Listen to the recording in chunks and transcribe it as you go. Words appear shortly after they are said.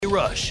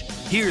Rush.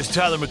 Here's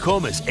Tyler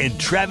McComas and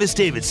Travis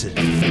Davidson.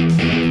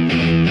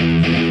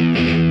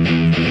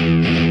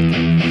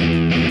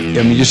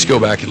 I mean, just go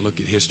back and look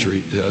at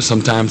history.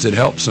 Sometimes it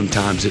helps,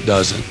 sometimes it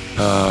doesn't.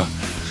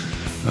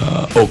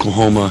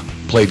 Oklahoma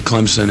played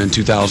Clemson in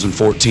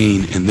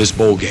 2014 in this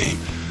bowl game.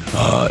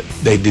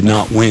 They did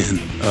not win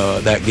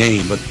that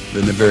game, but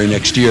then the very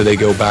next year they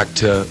go back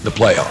to the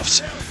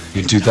playoffs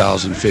in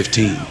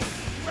 2015.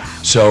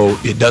 So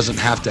it doesn't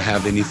have to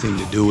have anything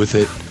to do with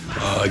it.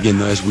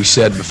 Again, as we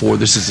said before,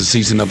 this is a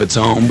season of its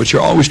own, but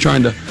you're always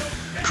trying to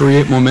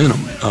create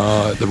momentum,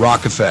 the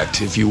rock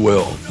effect, if you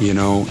will,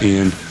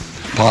 and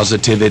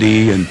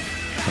positivity and,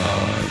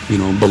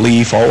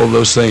 belief, all of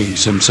those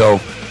things. And so,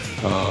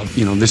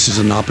 this is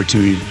an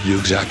opportunity to do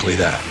exactly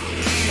that.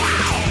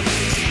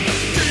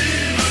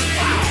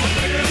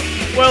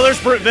 Well,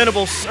 there's Brent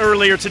Venables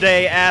earlier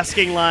today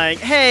asking,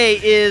 hey,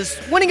 is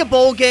winning a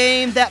bowl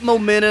game, that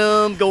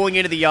momentum going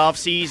into the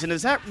offseason,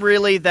 is that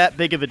really that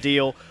big of a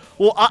deal?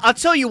 Well, I'll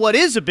tell you what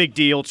is a big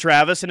deal,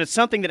 Travis, and it's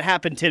something that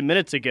happened 10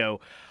 minutes ago.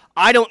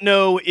 I don't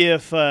know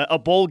if a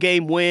bowl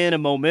game win, a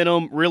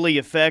momentum, really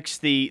affects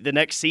the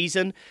next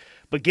season,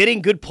 but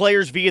getting good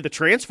players via the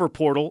transfer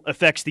portal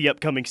affects the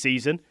upcoming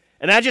season.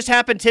 And that just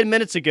happened 10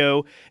 minutes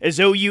ago as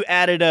OU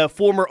added a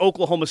former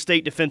Oklahoma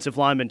State defensive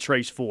lineman,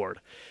 Trace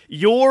Ford.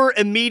 Your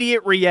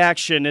immediate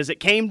reaction as it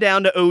came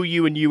down to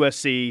OU and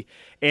USC,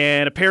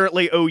 and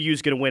apparently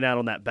OU's going to win out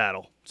on that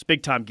battle. It's a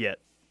big-time get.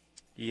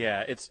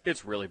 Yeah,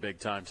 it's really big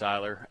time,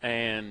 Tyler.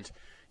 And,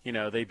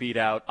 they beat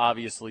out,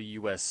 obviously,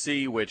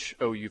 USC, which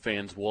OU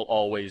fans will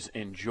always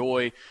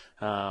enjoy.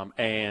 I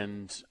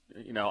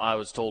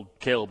was told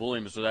Caleb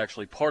Williams was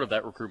actually part of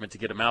that recruitment to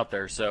get him out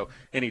there. So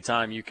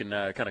anytime you can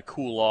kind of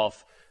cool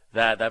off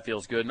that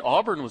feels good. And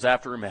Auburn was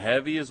after him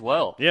heavy as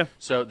well. Yeah.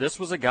 So this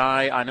was a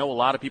guy, I know a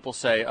lot of people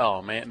say,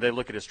 oh, man, they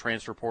look at his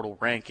transfer portal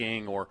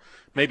ranking or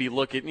maybe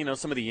look at,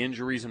 some of the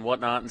injuries and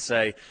whatnot and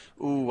say,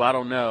 ooh, I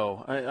don't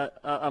know.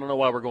 I don't know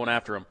why we're going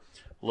after him.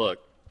 Look,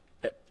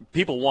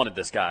 people wanted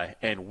this guy,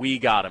 and we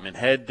got him in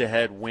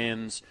head-to-head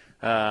wins.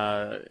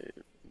 No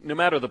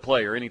matter the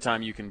player,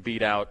 anytime you can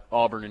beat out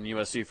Auburn and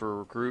USC for a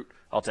recruit,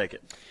 I'll take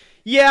it.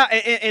 Yeah,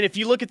 and if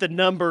you look at the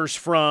numbers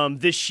from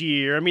this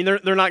year, I mean,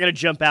 they're not going to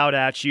jump out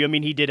at you. I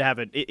mean, he did have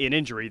an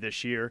injury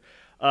this year.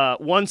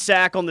 1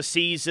 sack on the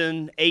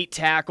season, 8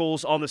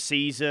 tackles on the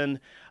season.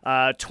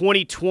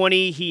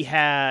 2020, he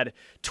had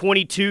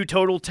 22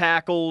 total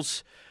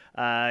tackles.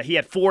 He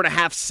had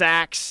 4.5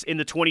 sacks in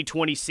the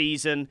 2020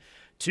 season,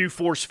 2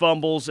 forced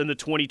fumbles in the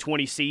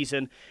 2020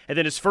 season. And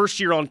then his first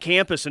year on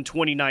campus in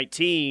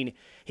 2019,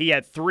 he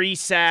had 3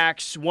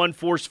 sacks, 1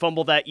 forced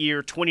fumble that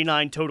year,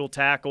 29 total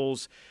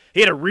tackles. He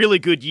had a really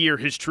good year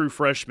his true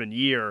freshman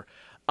year.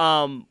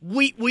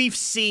 We've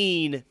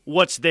seen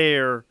what's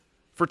there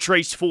for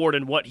Trace Ford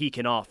and what he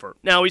can offer.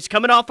 Now, he's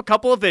coming off a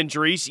couple of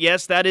injuries.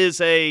 Yes, that is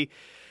I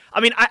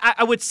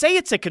would say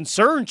it's a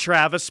concern,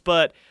 Travis,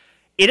 but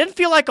it didn't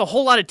feel like a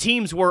whole lot of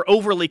teams were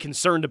overly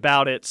concerned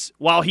about it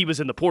while he was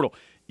in the portal.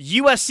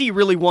 USC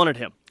really wanted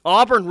him.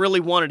 Auburn really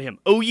wanted him.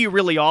 OU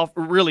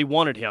really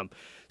wanted him.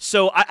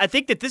 So I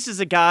think that this is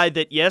a guy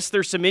that, yes,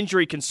 there's some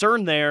injury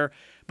concern there,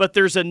 but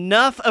there's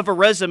enough of a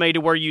resume to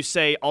where you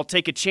say, I'll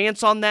take a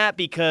chance on that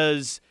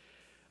because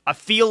I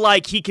feel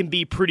like he can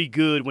be pretty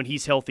good when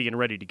he's healthy and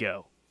ready to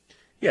go.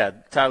 Yeah,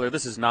 Tyler,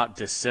 this is not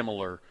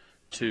dissimilar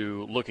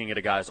to looking at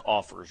a guy's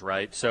offers,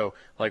 right? So,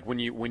 like when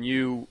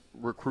you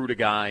recruit a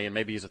guy and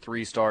maybe he's a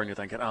 3-star and you're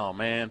thinking, oh,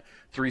 man,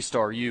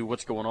 3-star you,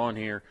 what's going on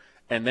here?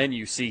 And then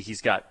you see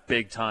he's got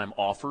big-time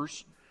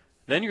offers.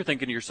 Then you're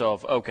thinking to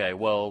yourself, okay,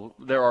 well,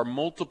 there are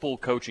multiple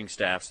coaching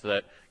staffs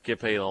that get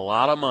paid a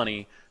lot of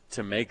money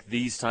to make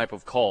these type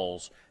of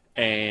calls,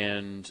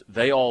 and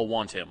they all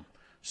want him.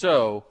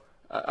 So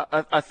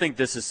I think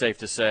this is safe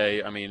to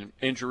say. I mean,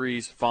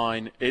 injuries,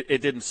 fine.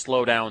 It didn't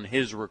slow down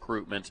his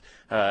recruitment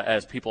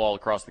as people all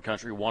across the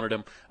country wanted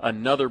him.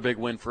 Another big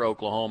win for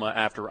Oklahoma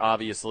after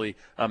obviously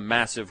a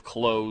massive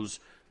close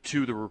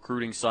to the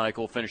recruiting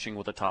cycle, finishing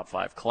with a top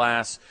 5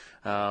 class.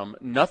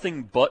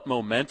 Nothing but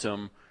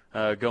momentum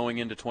going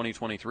into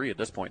 2023 at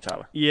this point,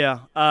 Tyler.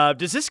 Yeah.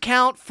 Does this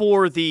count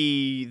for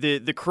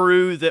the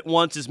crew that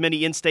wants as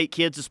many in-state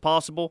kids as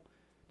possible?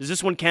 Does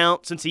this one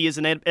count since he is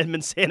an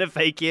Edmond Santa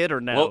Fe kid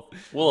or no?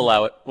 We'll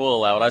allow it.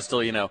 I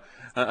still,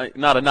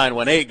 not a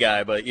 918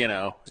 guy, but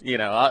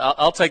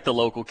I'll take the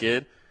local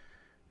kid,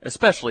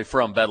 especially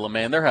from Bedlam.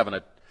 Man, they're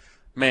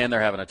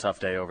having a tough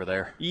day over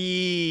there.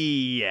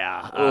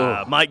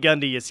 Yeah. Mike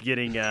Gundy is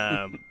getting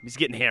he's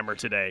getting hammered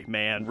today,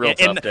 man. Real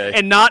tough day.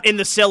 And not in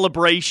the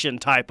celebration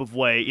type of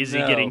way is he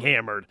getting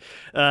hammered.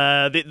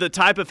 The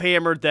type of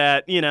hammered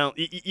that, you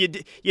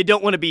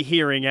don't want to be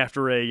hearing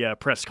after a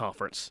press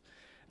conference.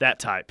 That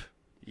type.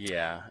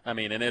 Yeah. I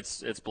mean, and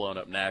it's blown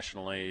up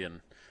nationally,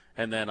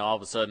 and then all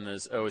of a sudden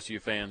as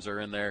OSU fans are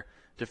in there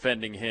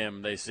defending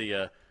him, they see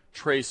a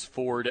Trace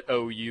Ford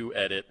OU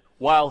edit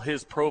while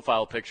his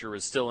profile picture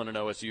is still in an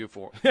OSU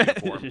uniform.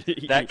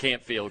 That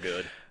can't feel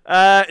good.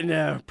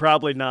 No,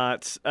 probably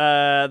not.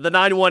 The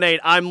 918,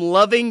 I'm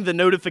loving the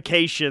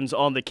notifications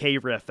on the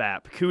KREF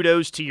app.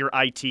 Kudos to your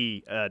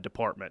IT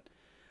department.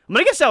 I'm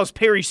going to guess that was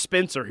Perry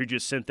Spencer who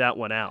just sent that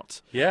one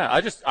out. Yeah,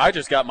 I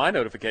just got my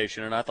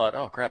notification, and I thought,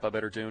 oh, crap, I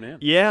better tune in.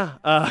 Yeah,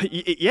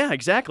 yeah,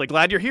 exactly.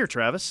 Glad you're here,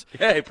 Travis.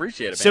 Yeah, I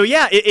appreciate it, man. So,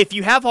 yeah, if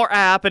you have our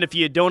app, and if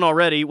you don't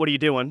already, what are you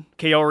doing?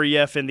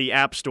 KREF in the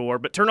App Store.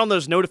 But turn on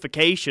those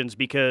notifications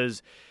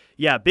because,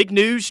 yeah, big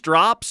news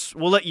drops.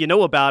 We'll let you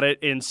know about it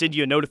and send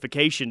you a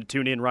notification to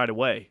tune in right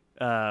away.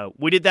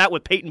 We did that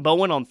with Peyton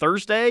Bowen on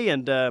Thursday,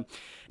 and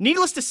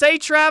needless to say,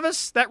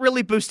 Travis, that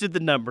really boosted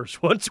the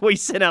numbers once we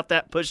sent out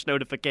that push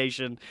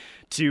notification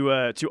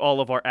to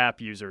all of our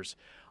app users.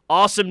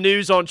 Awesome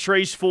news on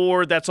Trace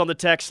Ford. That's on the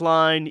text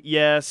line.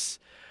 Yes.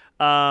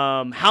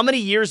 How many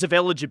years of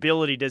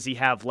eligibility does he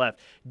have left?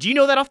 Do you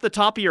know that off the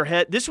top of your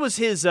head? This was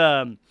his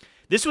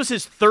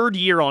third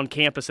year on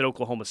campus at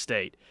Oklahoma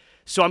State.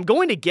 So I'm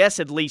going to guess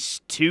at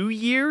least 2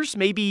 years,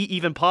 maybe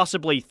even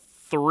possibly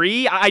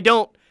 3. I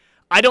don't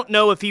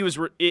know if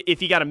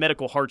he got a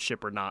medical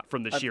hardship or not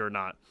from this year or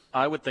not.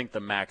 I would think the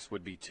max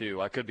would be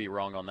 2. I could be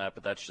wrong on that,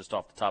 but that's just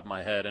off the top of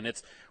my head. And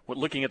it's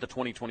looking at the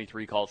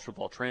 2023 college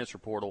football transfer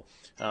portal.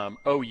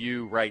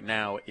 OU right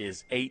now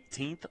is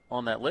 18th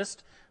on that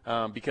list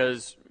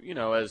because,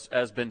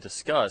 as been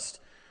discussed,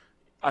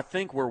 I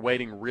think we're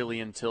waiting really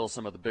until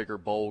some of the bigger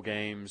bowl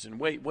games and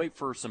wait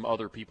for some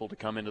other people to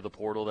come into the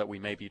portal that we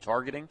may be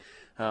targeting.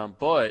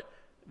 But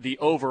the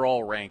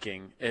overall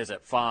ranking is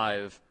at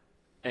 5.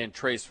 And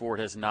Trace Ford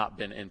has not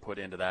been input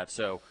into that.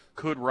 So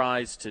could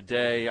rise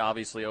today.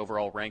 Obviously,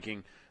 overall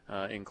ranking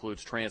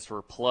includes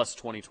transfer plus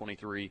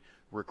 2023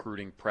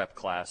 recruiting prep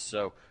class.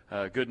 So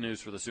good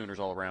news for the Sooners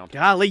all around.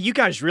 Golly, you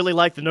guys really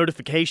like the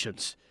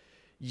notifications.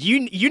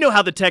 You know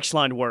how the text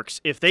line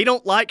works. If they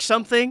don't like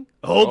something,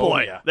 oh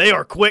boy, yeah. They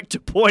are quick to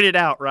point it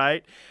out,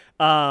 right?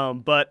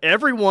 But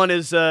everyone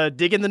is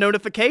digging the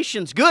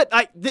notifications. Good.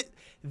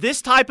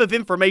 This type of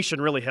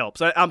information really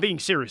helps. I'm being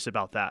serious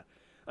about that.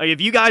 If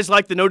you guys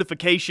like the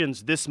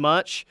notifications this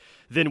much,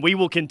 then we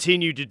will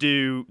continue to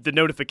do the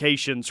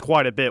notifications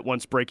quite a bit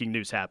once breaking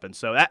news happens.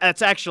 So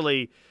that's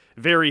actually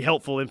very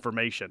helpful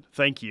information.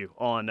 Thank you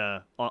on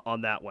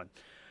that one.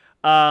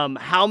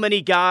 How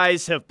many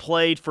guys have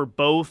played for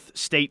both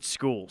state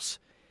schools?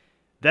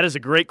 That is a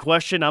great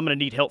question. I'm going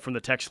to need help from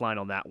the text line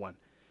on that one.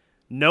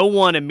 No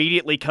one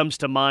immediately comes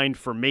to mind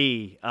for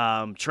me.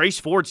 Trace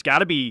Ford's got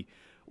to be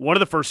one of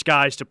the first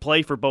guys to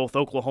play for both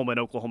Oklahoma and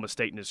Oklahoma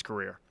State in his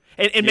career.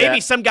 And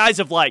maybe some guys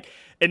have,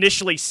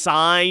 initially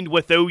signed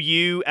with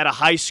OU at a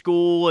high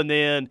school and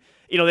then,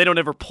 they don't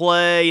ever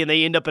play and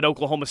they end up at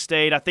Oklahoma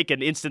State. I think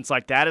an instance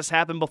like that has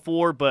happened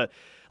before. But,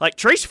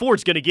 Trace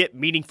Ford's going to get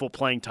meaningful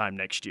playing time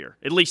next year,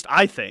 at least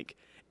I think.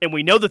 And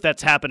we know that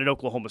that's happened at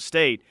Oklahoma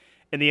State.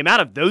 And the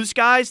amount of those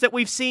guys that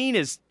we've seen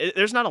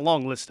there's not a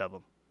long list of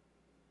them.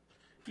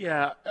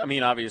 Yeah, I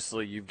mean,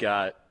 obviously you've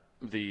got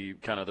the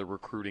kind of the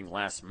recruiting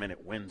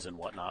last-minute wins and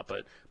whatnot.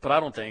 But I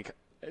don't think,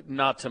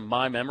 not to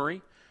my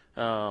memory,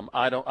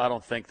 I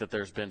don't think that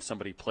there's been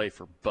somebody play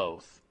for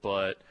both.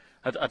 But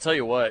I tell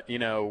you what,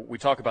 we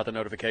talk about the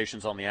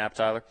notifications on the app,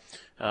 Tyler.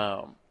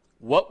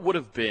 What would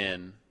have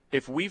been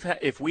if we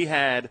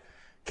had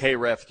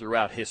KREF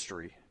throughout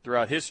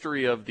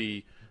history of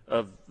the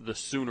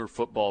Sooner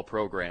football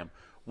program?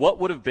 What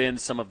would have been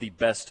some of the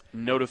best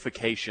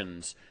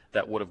notifications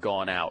that would have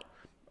gone out?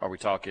 Are we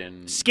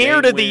talking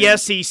scared of the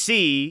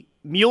SEC?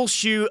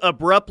 Muleshoe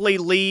abruptly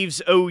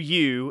leaves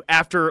OU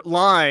after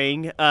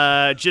lying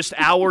just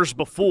hours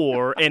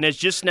before and has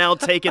just now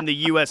taken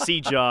the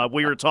USC job.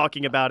 We were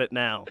talking about it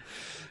now.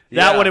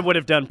 That one would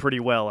have done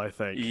pretty well, I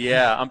think.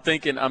 Yeah, I'm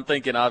thinking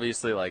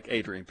obviously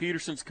Adrian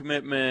Peterson's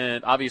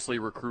commitment. Obviously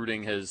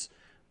recruiting is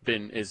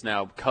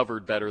now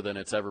covered better than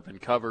it's ever been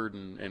covered,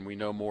 and we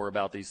know more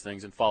about these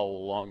things and follow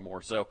along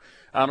more. So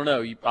I don't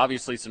know.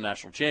 Obviously some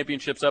national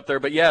championships up there,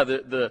 but yeah,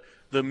 the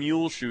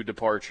Muleshoe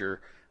departure.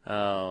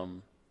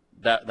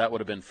 That would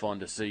have been fun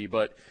to see,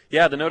 but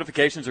yeah, the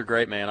notifications are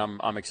great, man.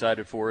 I'm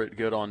excited for it.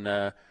 Good on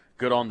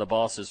the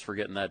bosses for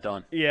getting that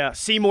done. Yeah,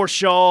 Seymour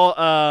Shaw.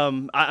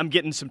 I'm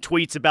getting some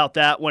tweets about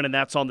that one, and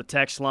that's on the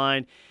text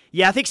line.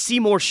 Yeah, I think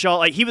Seymour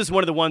Shaw. He was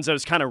one of the ones I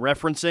was kind of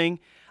referencing.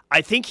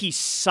 I think he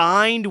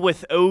signed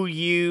with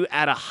OU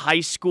at a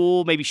high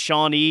school. Maybe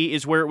Shawnee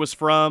is where it was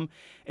from,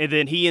 and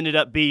then he ended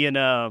up being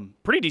a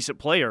pretty decent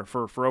player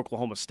for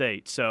Oklahoma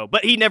State. So,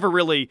 but he never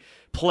really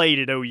played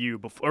at OU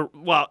before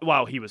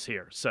while he was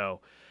here. So,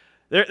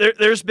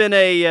 there's been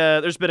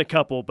a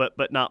couple,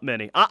 but not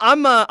many.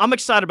 I'm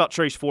excited about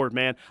Trace Ford,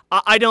 man.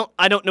 I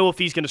don't know if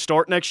he's going to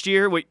start next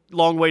year.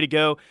 Long way to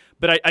go,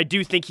 but I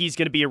do think he's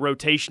going to be a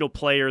rotational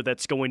player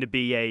that's going to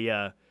be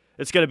a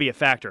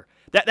factor.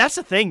 That's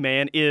the thing,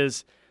 man.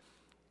 Is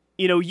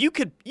you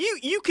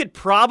could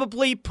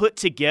probably put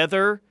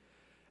together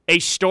a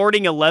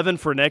starting 11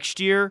 for next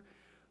year,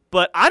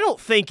 but I don't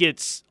think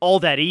it's all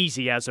that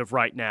easy as of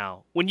right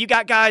now. When you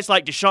got guys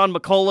like Deshaun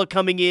McCullough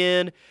coming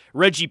in,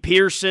 Reggie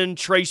Pearson,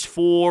 Trace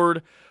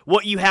Ford,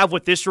 what you have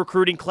with this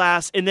recruiting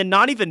class, and then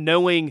not even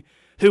knowing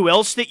who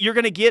else that you're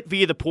going to get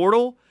via the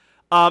portal,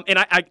 And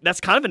I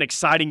that's kind of an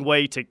exciting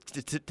way to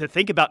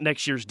think about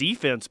next year's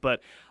defense.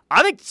 But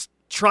I think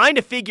trying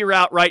to figure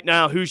out right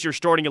now who's your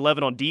starting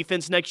 11 on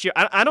defense next year,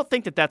 I don't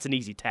think that's an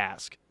easy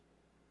task.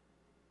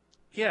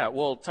 Yeah,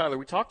 well, Tyler,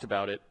 we talked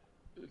about it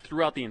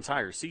throughout the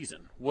entire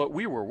season. What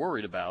we were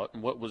worried about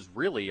and what was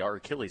really our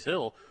Achilles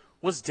heel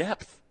was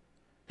depth.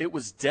 It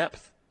was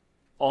depth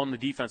on the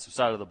defensive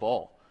side of the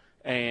ball.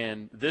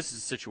 And this is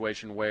a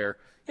situation where,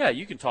 yeah,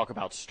 you can talk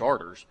about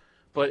starters,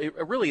 but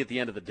really at the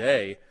end of the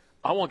day,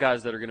 I want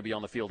guys that are going to be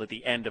on the field at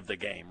the end of the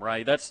game,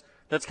 right? It's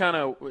kind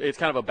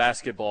of a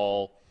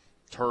basketball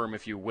term,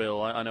 if you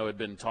will. I know it had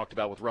been talked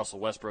about with Russell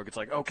Westbrook. It's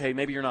like, okay,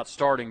 maybe you're not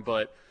starting,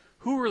 but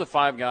who are the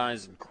 5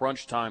 guys in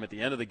crunch time at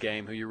the end of the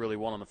game who you really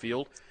want on the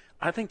field?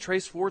 I think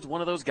Trace Ford's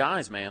one of those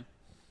guys, man.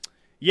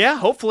 Yeah,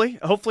 hopefully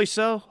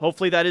so.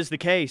 Hopefully that is the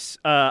case.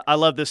 I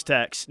love this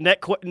text.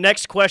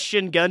 Next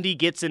question Gundy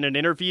gets in an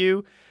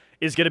interview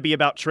is going to be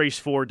about Trace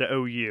Ford to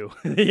OU.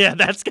 Yeah,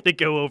 that's going to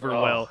go over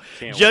well.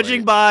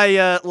 Judging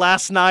by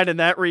last night and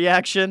that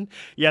reaction,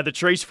 yeah, the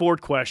Trace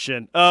Ford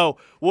question. Oh,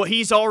 well,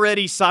 he's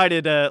already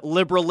cited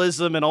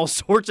liberalism and all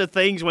sorts of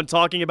things when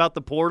talking about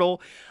the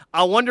portal.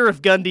 I wonder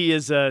if Gundy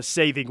is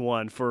saving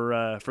one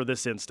for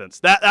this instance.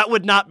 That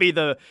would not be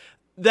the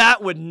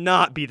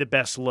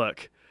best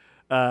look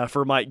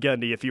for Mike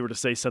Gundy if he were to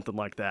say something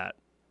like that.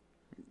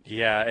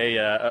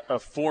 Yeah, a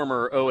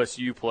former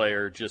OSU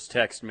player just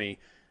texted me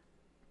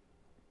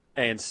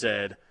and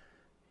said,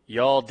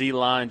 y'all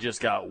D-line just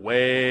got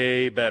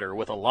way better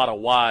with a lot of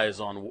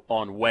Y's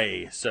on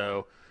way.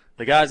 So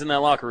the guys in that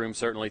locker room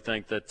certainly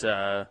think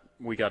that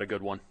we got a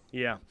good one.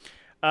 Yeah.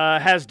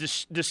 Has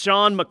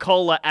Deshaun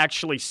McCullough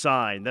actually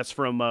signed? That's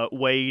from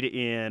Wade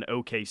in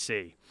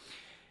OKC.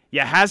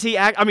 Yeah, has he?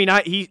 I mean,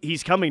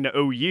 he's coming to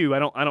OU.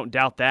 I don't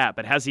doubt that.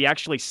 But has he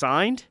actually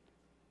signed?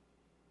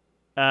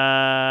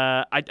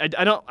 I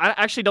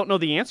actually don't know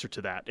the answer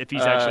to that. If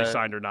he's actually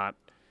signed or not.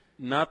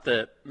 Not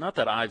that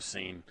I've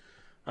seen.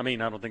 I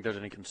mean, I don't think there's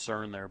any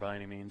concern there by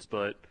any means.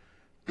 But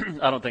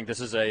I don't think this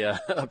is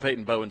a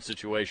Peyton Bowen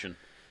situation.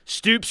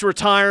 Stoops'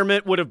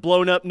 retirement would have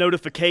blown up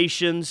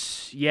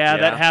notifications. Yeah,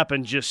 that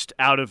happened just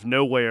out of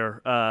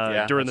nowhere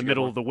during the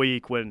middle of the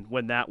week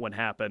when that one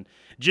happened.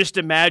 Just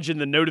imagine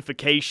the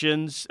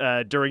notifications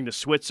during the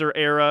Switzer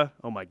era.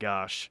 Oh, my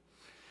gosh.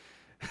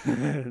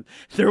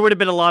 There would have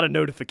been a lot of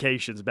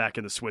notifications back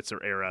in the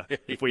Switzer era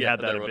if we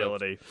had that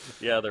ability.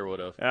 Yeah, there would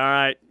have. All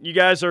right. You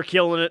guys are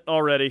killing it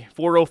already.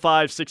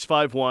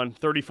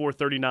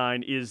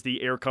 405-651-3439 is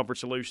the Air Comfort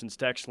Solutions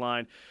text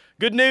line.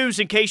 Good news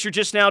in case you're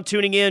just now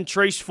tuning in.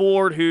 Trace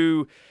Ford,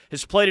 who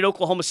has played at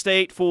Oklahoma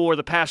State for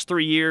the past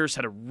 3 years,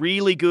 had a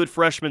really good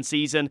freshman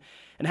season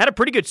and had a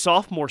pretty good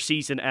sophomore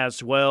season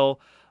as well.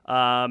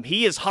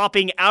 He is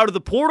hopping out of the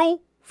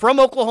portal from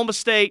Oklahoma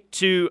State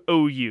to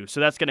OU.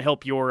 So that's going to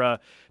help your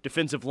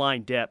defensive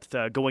line depth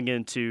going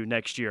into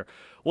next year.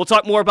 We'll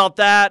talk more about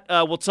that.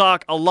 We'll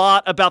talk a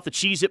lot about the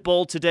Cheez-It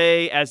Bowl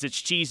today as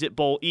it's Cheez-It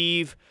Bowl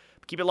Eve.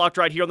 Keep it locked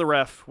right here on The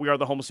Ref. We are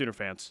the Homo Sooner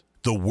fans.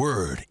 The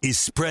word is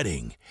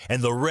spreading,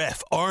 and the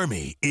Ref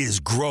Army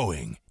is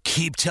growing.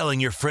 Keep telling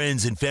your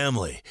friends and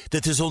family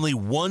that there's only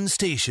one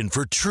station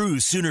for true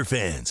Sooner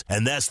fans,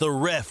 and that's the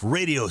Ref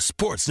Radio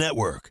Sports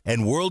Network,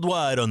 and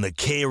worldwide on the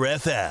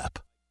KREF app.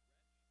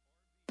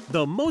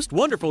 The most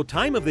wonderful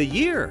time of the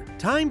year.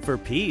 Time for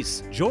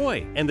peace,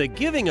 joy, and the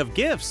giving of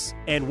gifts.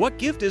 And what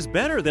gift is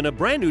better than a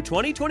brand new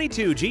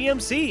 2022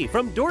 GMC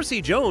from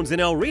Dorsey Jones in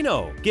El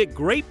Reno? Get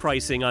great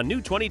pricing on new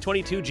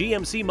 2022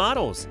 GMC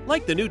models,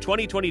 like the new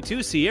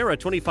 2022 Sierra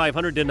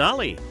 2500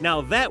 Denali.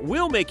 Now that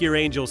will make your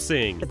angels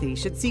sing. They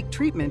should seek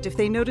treatment if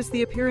they notice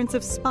the appearance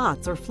of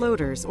spots or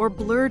floaters or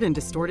blurred and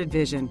distorted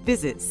vision.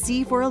 Visit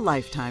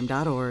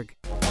seeforalifetime.org.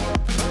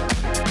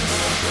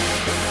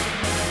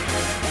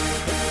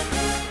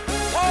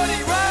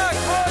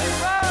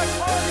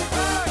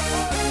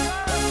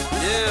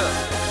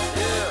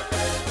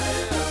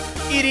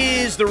 It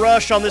is The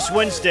Rush on this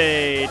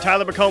Wednesday.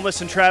 Tyler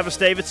McComas and Travis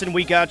Davidson,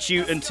 we got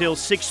you until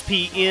 6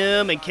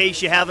 p.m. In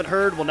case you haven't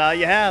heard, well, now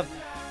you have.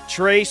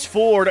 Trace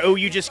Ford,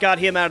 OU just got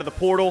him out of the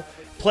portal.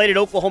 Played at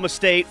Oklahoma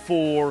State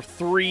for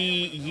 3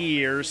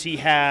 years. He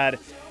had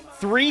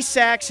 3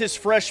 sacks his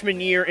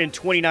freshman year in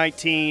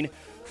 2019,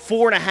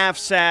 4.5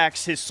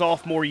 sacks his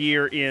sophomore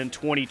year in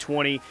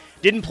 2020.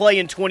 Didn't play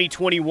in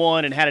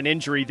 2021 and had an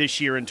injury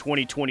this year in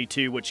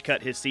 2022, which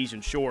cut his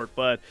season short.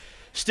 But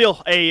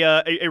still,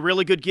 a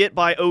really good get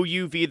by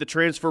OU via the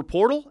transfer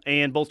portal,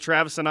 and both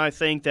Travis and I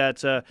think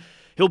that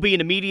he'll be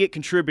an immediate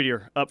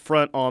contributor up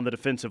front on the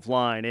defensive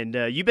line. And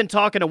you've been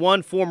talking to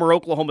one former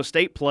Oklahoma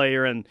State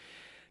player, and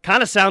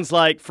kind of sounds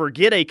like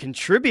forget a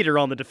contributor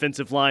on the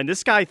defensive line.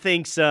 This guy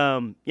thinks, he's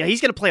going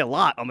to play a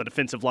lot on the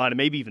defensive line and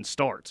maybe even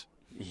start.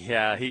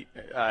 Yeah,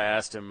 I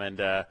asked him,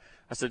 and I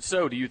said,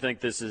 so do you think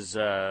this is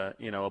a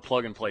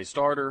plug-and-play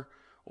starter,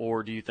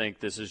 or do you think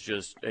this is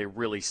just a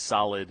really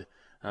solid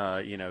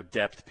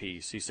depth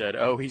piece? He said,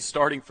 he's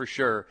starting for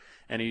sure,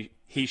 and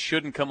he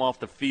shouldn't come off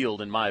the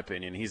field, in my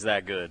opinion. He's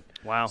that good.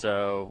 Wow.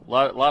 So a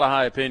lot of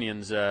high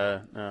opinions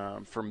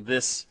from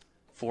this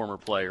former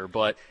player.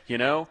 But,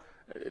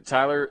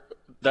 Tyler,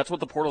 that's what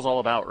the portal's all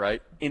about,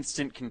 right?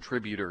 Instant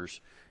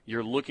contributors.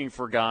 You're looking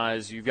for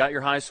guys. You've got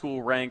your high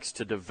school ranks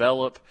to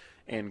develop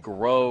and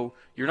grow.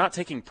 You're not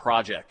taking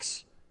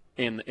projects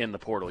in the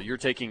portal. You're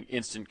taking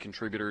instant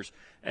contributors.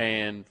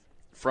 And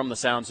from the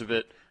sounds of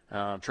it,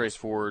 Trace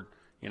Ford,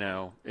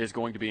 is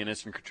going to be an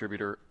instant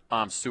contributor.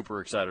 I'm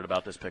super excited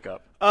about this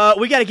pickup.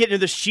 We got to get into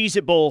this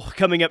Cheez-It Bowl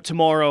coming up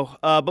tomorrow.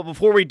 But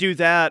before we do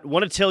that, I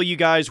want to tell you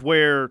guys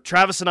where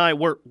Travis and I,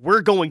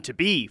 we're going to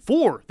be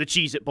for the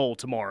Cheez-It Bowl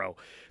tomorrow.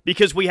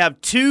 Because we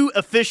have 2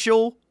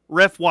 official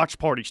ref watch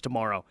parties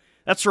tomorrow.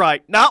 That's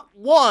right. Not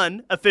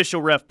 1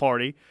 official ref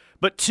party,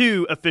 but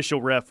 2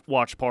 official ref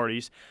watch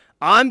parties.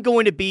 I'm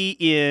going to be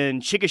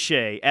in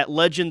Chickasha at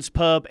Legends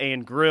Pub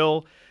and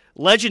Grill.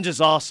 Legends is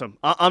awesome.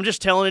 I'm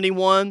just telling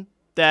anyone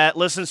that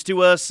listens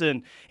to us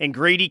in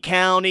Grady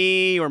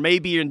County or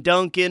maybe in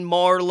Duncan,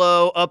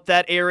 Marlow, up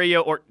that area,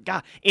 or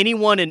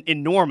anyone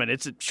in Norman.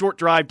 It's a short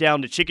drive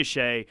down to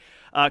Chickasha.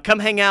 Come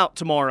hang out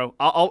tomorrow.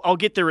 I'll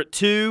get there at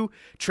 2.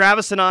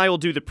 Travis and I will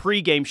do the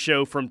pregame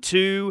show from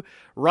 2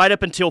 right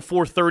up until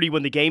 4:30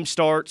 when the game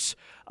starts.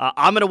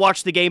 I'm going to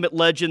watch the game at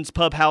Legends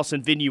Pub House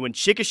and Venue in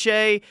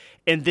Chickasha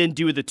and then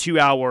do the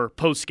 2-hour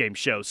postgame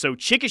show. So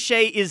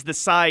Chickasha is the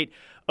site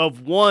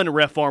of one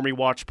Ref Army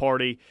watch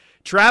party.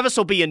 Travis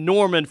will be in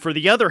Norman for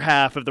the other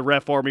half of the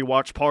Ref Army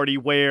watch party,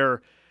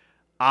 where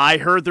I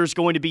heard there's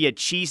going to be a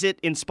Cheez-It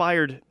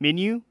inspired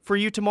menu for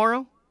you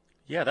tomorrow.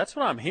 Yeah, that's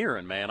what I'm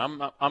hearing, man.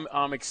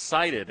 I'm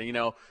excited. I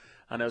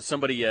know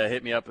somebody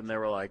hit me up and they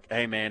were like,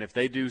 "Hey, man, if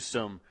they do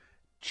some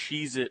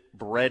Cheez-It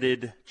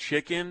breaded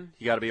chicken,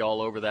 you got to be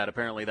all over that."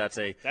 Apparently, that's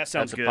a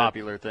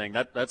popular thing.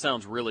 That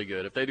sounds really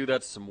good. If they do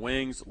that to some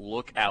wings,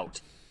 look out.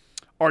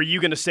 Are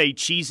you going to say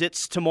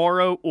Cheez-Its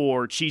tomorrow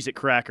or Cheez-It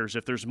crackers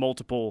if there's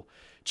multiple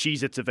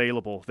Cheez-Its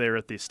available there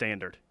at the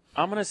Standard?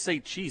 I'm going to say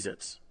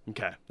Cheez-Its.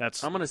 Okay,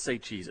 I'm going to say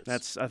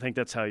Cheez-Its. I think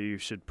that's how you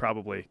should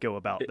probably go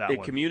about that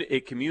one.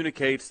 It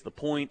communicates the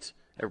point.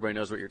 Everybody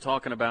knows what you're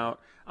talking about.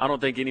 I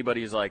don't think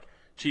anybody's like,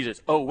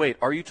 Cheez-Its, oh, wait,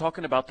 are you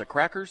talking about the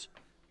crackers?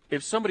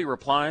 If somebody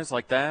replies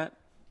like that,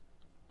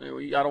 I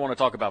don't want to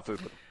talk about food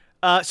with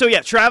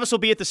them. Travis will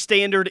be at the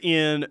Standard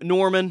in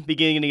Norman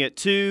beginning at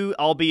 2.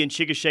 I'll be in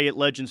Chickasha at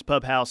Legends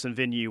Pub House and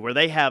Venue, where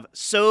they have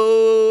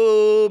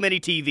so many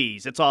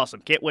TVs. It's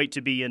awesome. Can't wait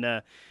to be in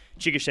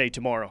Chickasha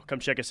tomorrow. Come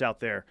check us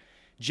out there.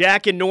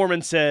 Jack in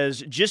Norman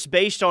says, just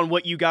based on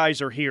what you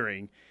guys are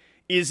hearing,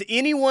 is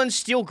anyone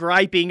still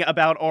griping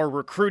about our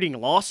recruiting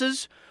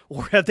losses,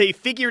 or have they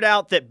figured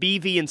out that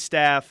BV and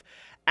staff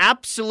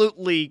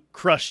absolutely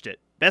crushed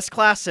it? Best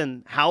class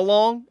in how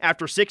long?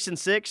 After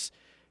 6-6?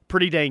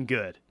 Pretty dang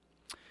good.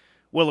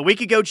 Well, a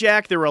week ago,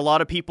 Jack, there were a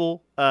lot of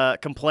people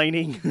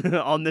complaining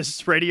on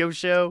this radio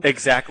show.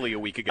 Exactly a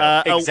week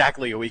ago.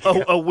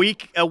 A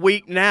week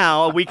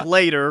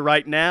later,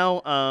 right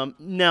now,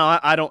 no,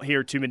 I don't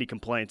hear too many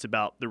complaints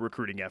about the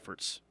recruiting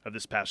efforts of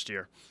this past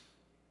year.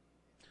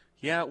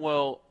 Yeah,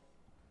 well,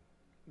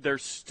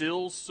 there's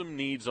still some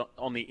needs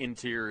on the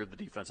interior of the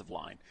defensive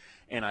line.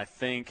 And I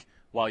think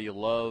while you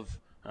love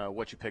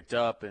what you picked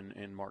up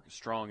in Marcus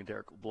Strong and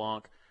Derek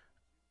LeBlanc,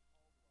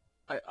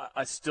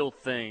 I still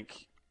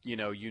think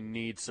you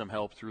need some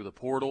help through the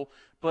portal.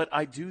 But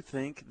I do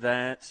think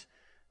that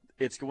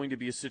it's going to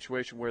be a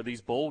situation where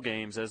these bowl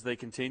games, as they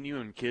continue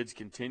and kids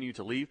continue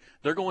to leave,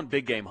 they're going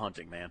big game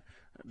hunting, man.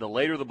 The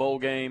later the bowl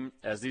game,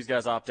 as these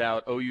guys opt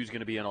out, OU's going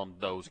to be in on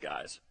those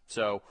guys.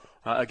 So,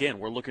 again,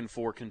 we're looking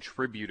for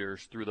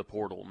contributors through the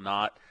portal,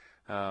 not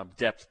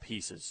depth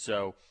pieces.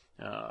 So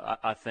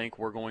I think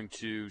we're going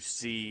to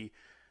see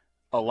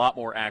a lot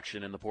more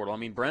action in the portal. I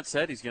mean, Brent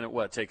said he's going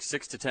to, take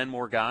 6 to 10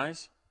 more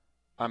guys?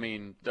 I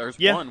mean, there's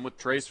one with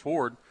Trace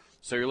Ford,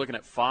 so you're looking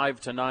at 5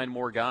 to 9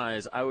 more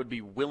guys. I would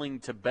be willing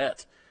to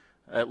bet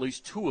at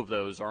least 2 of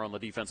those are on the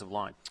defensive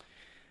line.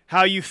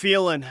 How you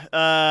feeling?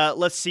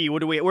 Let's see.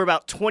 We're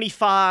about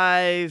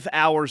 25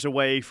 hours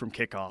away from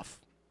kickoff.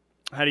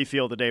 How do you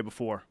feel the day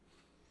before?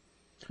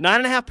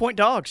 9.5-point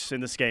dogs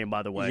in this game,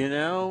 by the way.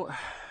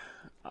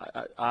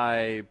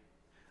 I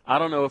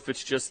don't know if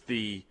it's just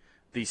the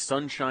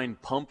sunshine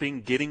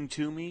pumping getting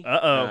to me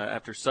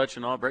after such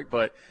an off break,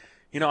 but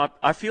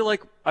I feel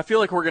like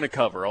we're going to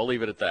cover. I'll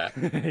leave it at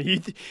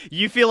that.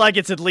 You feel like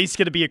it's at least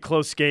going to be a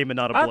close game and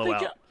not a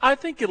blowout. I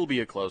think it'll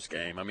be a close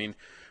game. I mean,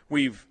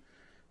 we've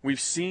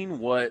seen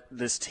what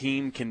this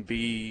team can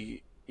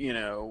be.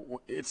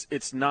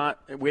 It's not.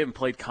 We haven't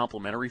played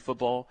complimentary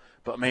football,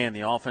 but man,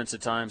 the offense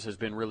at times has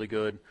been really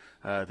good.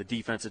 The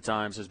defense at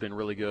times has been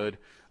really good.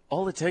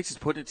 All it takes is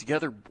putting it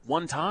together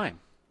one time,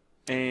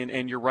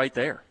 and you're right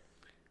there.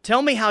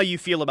 Tell me how you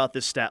feel about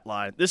this stat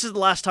line. This is the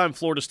last time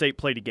Florida State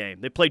played a game.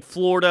 They played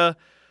Florida.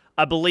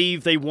 I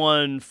believe they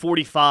won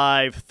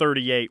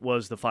 45-38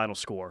 was the final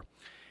score.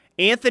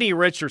 Anthony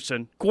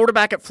Richardson,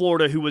 quarterback at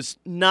Florida, who was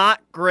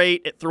not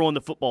great at throwing the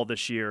football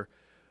this year,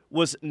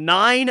 was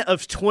 9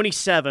 of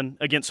 27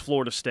 against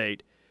Florida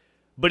State,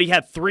 but he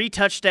had 3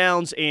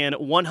 touchdowns and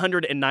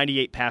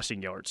 198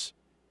 passing yards.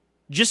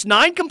 Just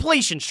 9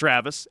 completions,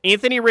 Travis,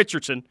 Anthony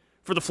Richardson,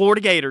 for the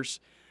Florida Gators.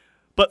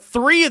 But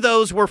 3 of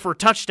those were for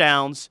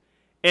touchdowns,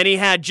 and he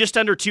had just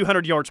under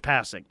 200 yards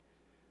passing.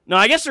 Now,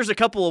 I guess there's a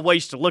couple of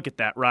ways to look at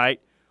that, right?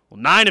 Well,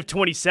 9 of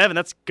 27,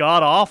 that's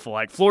god-awful.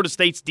 Like, Florida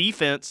State's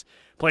defense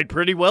played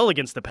pretty well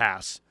against the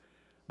pass.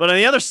 But on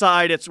the other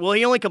side, it's, well,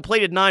 he only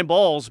completed 9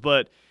 balls,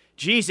 but,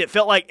 geez, it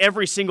felt like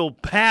every single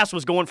pass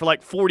was going for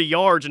like 40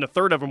 yards, and a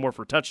third of them were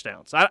for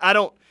touchdowns. I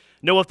don't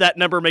know if that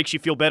number makes you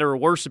feel better or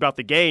worse about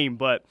the game,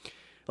 but,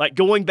 like,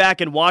 going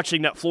back and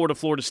watching that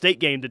Florida State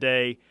game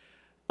today,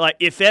 like,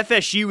 if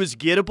FSU is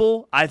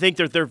gettable, I think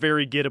they're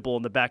very gettable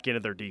in the back end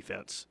of their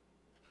defense.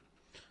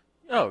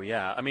 Oh,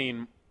 yeah. I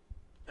mean,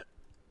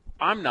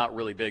 I'm not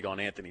really big on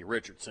Anthony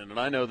Richardson, and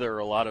I know there are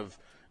a lot of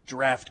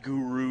draft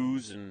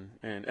gurus and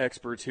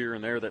experts here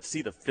and there that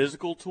see the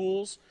physical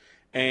tools,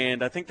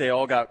 and I think they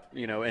all got,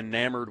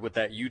 enamored with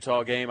that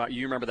Utah game.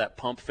 You remember that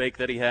pump fake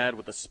that he had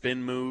with the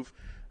spin move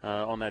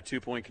on that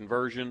 2-point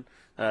conversion?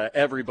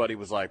 Everybody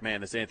was like,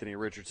 man, this Anthony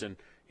Richardson,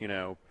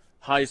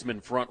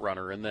 Heisman front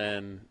runner, and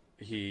then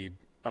I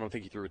don't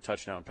think he threw a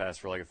touchdown pass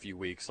for like a few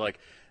weeks. Like,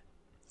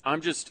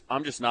 I'm just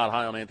not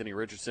high on Anthony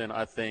Richardson.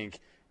 I think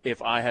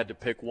if I had to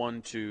pick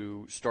one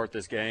to start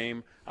this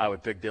game, I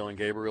would pick Dillon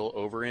Gabriel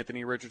over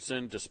Anthony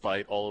Richardson,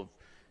 despite all of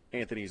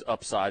Anthony's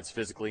upsides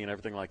physically and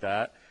everything like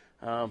that.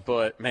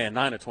 But man,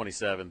 9 of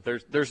 27.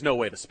 There's no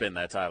way to spin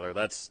that, Tyler.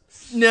 That's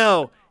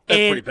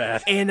pretty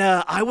bad. And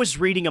I was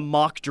reading a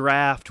mock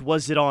draft.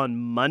 Was it on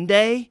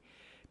Monday?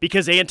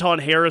 Because Anton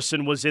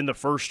Harrison was in the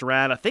first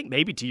round. I think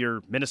maybe to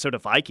your Minnesota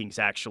Vikings,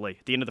 actually,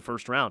 at the end of the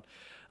first round.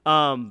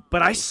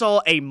 But I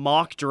saw a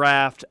mock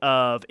draft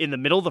of, in the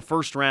middle of the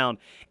first round,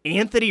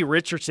 Anthony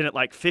Richardson at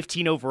like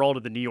 15 overall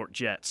to the New York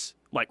Jets.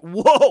 Like,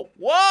 whoa.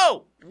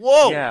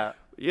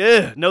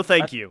 Yeah, no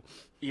thank you.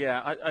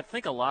 Yeah, I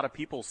think a lot of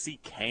people see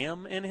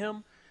Cam in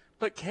him,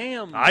 but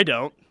Cam... I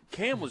don't.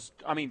 Cam was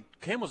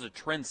a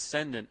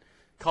transcendent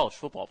college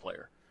football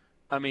player.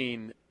 I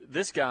mean,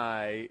 this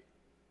guy,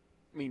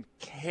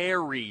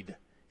 carried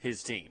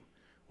his team.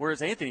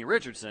 Whereas Anthony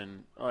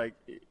Richardson,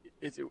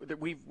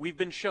 we've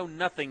been shown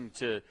nothing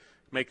to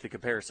make the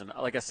comparison.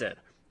 Like I said,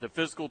 the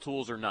physical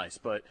tools are nice,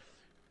 but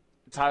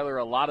Tyler,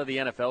 a lot of the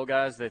NFL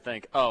guys, they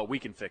think, oh, we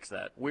can fix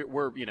that.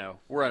 We're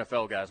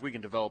NFL guys. We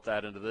can develop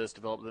that into this,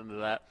 develop it into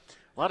that.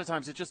 A lot of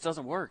times it just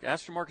doesn't work.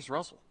 Ask Jamarcus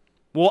Russell.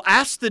 Well,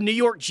 ask the New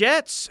York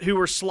Jets, who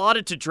were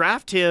slotted to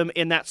draft him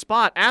in that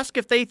spot. Ask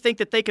if they think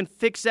that they can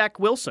fix Zach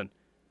Wilson.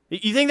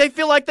 You think they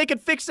feel like they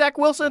could fix Zach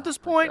Wilson at this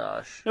point?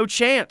 Gosh. No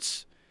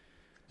chance.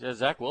 Yeah,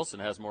 Zach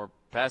Wilson has more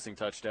passing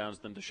touchdowns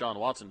than Deshaun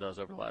Watson does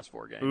over the last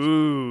 4 games.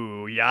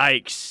 Ooh,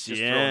 yikes. Just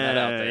throwing that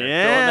out there.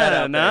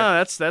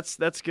 Yeah,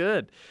 that's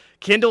good.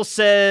 Kendall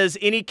says,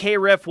 any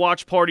KREF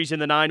watch parties in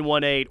the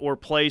 918 or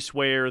place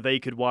where they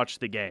could watch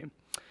the game?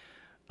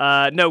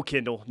 No,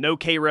 Kendall. No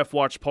KREF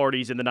watch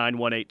parties in the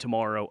 918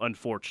 tomorrow,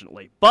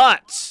 unfortunately.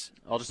 But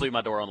I'll just leave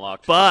my door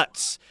unlocked.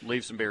 But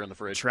leave some beer in the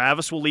fridge.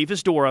 Travis will leave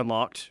his door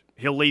unlocked.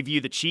 He'll leave you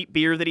the cheap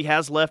beer that he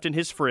has left in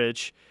his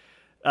fridge.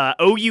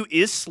 OU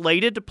is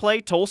slated to play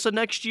Tulsa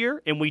next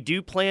year, and we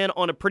do plan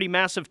on a pretty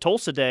massive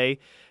Tulsa day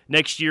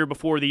next year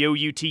before the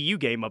OU-TU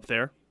game up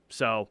there.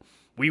 So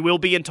we will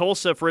be in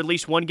Tulsa for at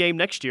least one game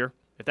next year,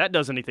 if that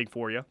does anything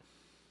for you.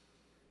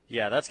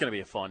 Yeah, that's going to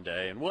be a fun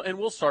day, and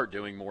we'll start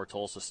doing more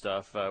Tulsa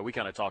stuff. We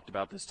kind of talked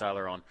about this,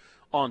 Tyler,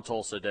 on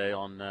Tulsa Day,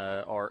 on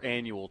our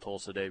annual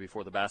Tulsa Day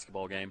before the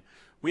basketball game.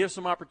 We have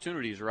some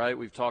opportunities, right?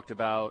 We've talked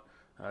about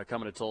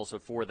coming to Tulsa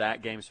for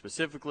that game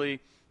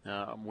specifically.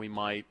 We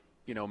might,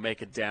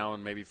 make it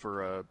down maybe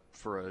for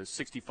a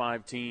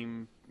 65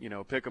 team,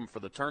 pick them for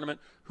the tournament.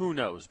 Who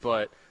knows?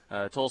 But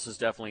Tulsa is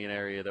definitely an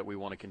area that we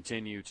want to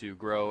continue to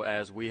grow,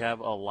 as we have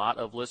a lot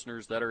of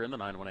listeners that are in the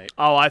 918.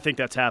 Oh, I think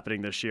that's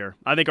happening this year.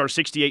 I think our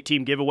 68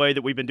 team giveaway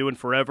that we've been doing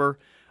forever,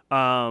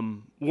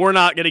 we're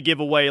not going to give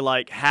away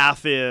like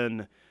half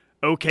in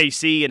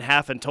OKC and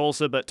half in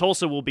Tulsa, but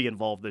Tulsa will be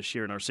involved this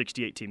year in our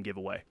 68 team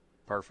giveaway.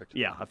 Perfect.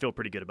 Yeah, I feel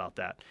pretty good about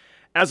that.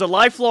 As a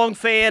lifelong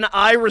fan,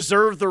 I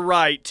reserve the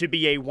right to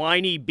be a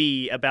whiny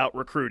bee about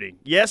recruiting.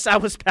 Yes, I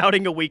was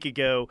pouting a week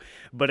ago,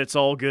 but it's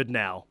all good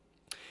now.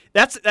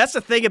 That's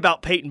the thing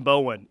about Peyton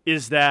Bowen,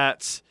 is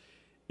that,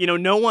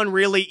 no one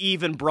really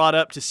even brought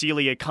up to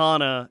Celia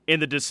Kana in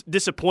the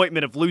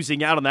disappointment of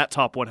losing out on that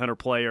top 100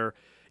 player,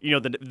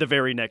 the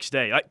very next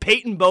day. Like,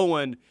 Peyton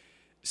Bowen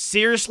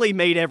seriously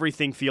made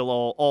everything feel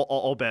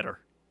all better.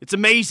 It's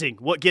amazing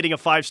what getting a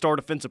 5-star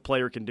defensive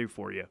player can do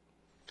for you.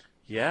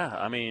 Yeah,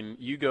 I mean,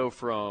 you go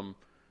from,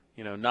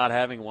 not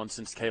having one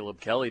since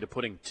Caleb Kelly to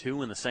putting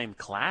 2 in the same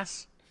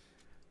class.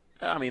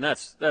 I mean,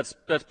 that's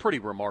pretty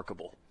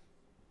remarkable.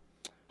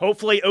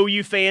 Hopefully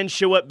OU fans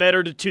show up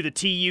better to the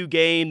TU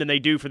game than they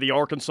do for the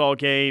Arkansas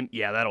game.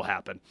 Yeah, that'll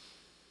happen.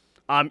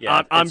 I'm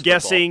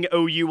guessing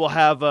OU will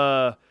have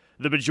the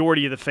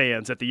majority of the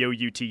fans at the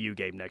OU-TU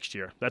game next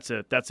year. That's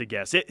a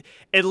guess.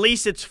 At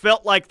least it's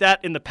felt like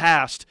that in the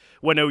past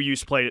when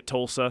OU's played at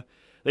Tulsa.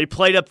 They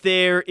played up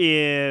there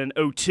in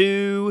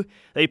 02.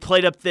 They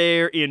played up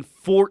there in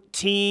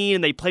 14.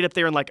 And they played up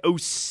there in like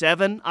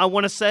 07, I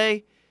want to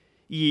say.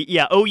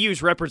 Yeah,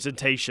 OU's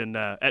representation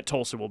at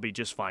Tulsa will be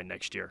just fine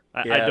next year.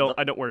 I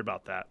don't worry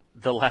about that.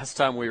 The last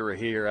time we were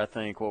here, I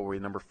think, what were we,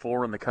 number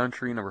 4 in the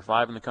country, number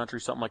 5 in the country,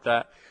 something like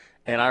that.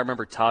 And I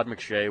remember Todd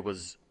McShay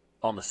was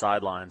on the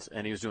sidelines,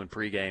 and he was doing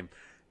pregame,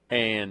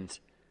 and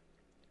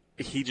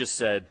he just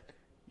said,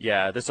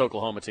 yeah, this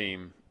Oklahoma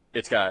team,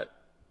 it's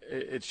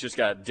just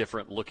got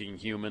different looking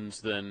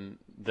humans than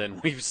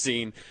we've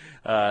seen.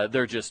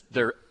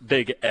 They're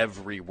big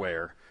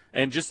everywhere.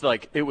 And just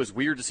like, it was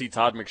weird to see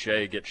Todd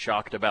McShay get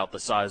shocked about the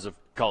size of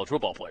college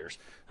football players.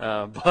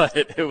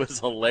 But it was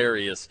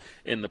hilarious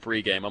in the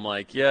pregame. I'm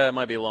like, yeah, it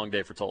might be a long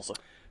day for Tulsa.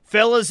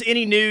 Fellas,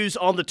 any news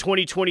on the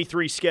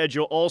 2023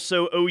 schedule?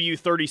 Also, OU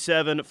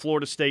 37,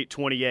 Florida State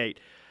 28.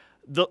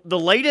 The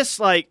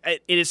latest,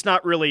 it's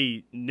not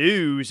really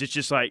news. It's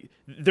just like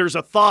there's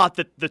a thought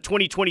that the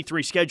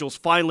 2023 schedule is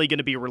finally going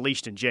to be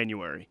released in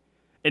January.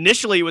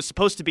 Initially, it was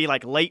supposed to be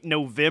like late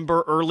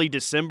November, early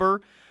December.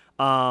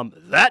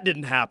 That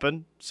didn't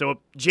happen. So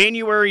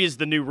January is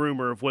the new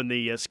rumor of when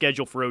the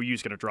schedule for OU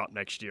is going to drop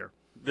next year.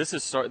 The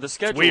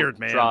schedule weird,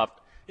 man.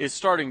 Drop is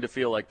starting to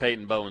feel like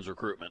Peyton Bowen's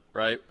recruitment,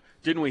 right?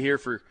 Didn't we hear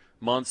for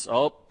months?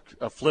 Oh,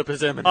 a flip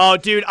is imminent. Oh,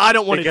 dude, I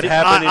don't want to. It could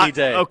happen any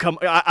day. Oh, come!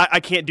 I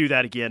can't do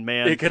that again,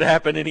 man. It could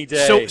happen any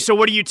day. So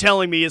what are you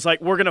telling me? Is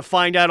like we're going to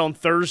find out on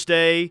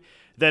Thursday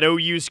that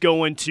OU's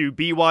going to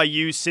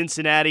BYU,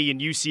 Cincinnati, and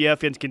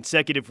UCF in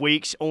consecutive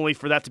weeks, only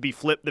for that to be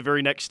flipped the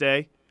very next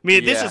day? I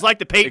mean, this is like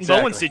the Peyton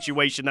Bowen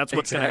situation. That's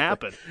what's going to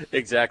happen.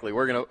 Exactly.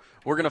 We're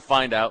gonna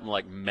find out in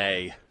like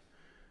May.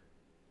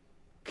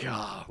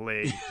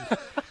 Golly.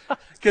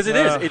 Because it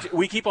is.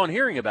 We keep on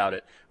hearing about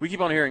it. We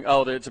keep on hearing,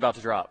 oh, it's about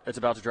to drop. It's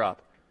about to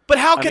drop. But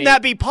how can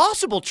that be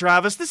possible,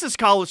 Travis? This is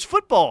college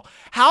football.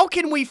 How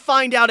can we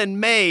find out in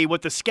May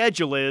what the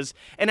schedule is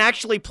and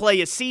actually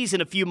play a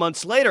season a few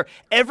months later?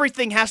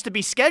 Everything has to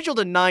be scheduled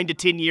in 9 to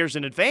 10 years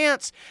in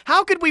advance.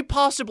 How could we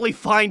possibly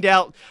find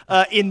out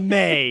in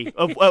May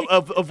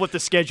of what the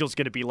schedule is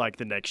going to be like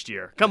the next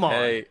year? Come on.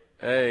 Hey,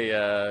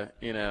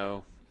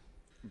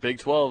 Big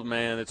 12,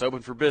 man, it's open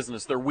for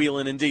business. They're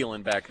wheeling and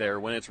dealing back there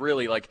when it's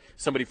really like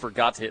somebody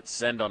forgot to hit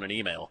send on an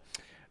email.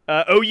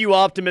 OU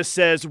Optimist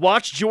says,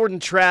 watch Jordan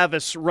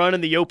Travis run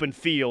in the open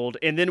field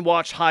and then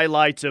watch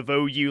highlights of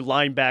OU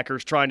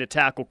linebackers trying to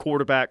tackle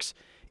quarterbacks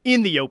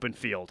in the open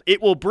field.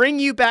 It will bring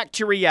you back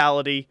to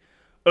reality.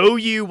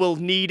 OU will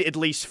need at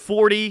least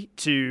 40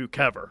 to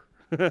cover.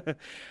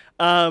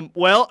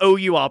 Well,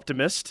 OU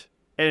Optimist,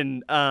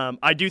 and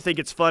I do think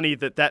it's funny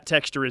that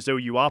texter is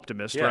OU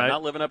Optimist, right? Yeah,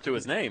 not living up to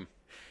his name.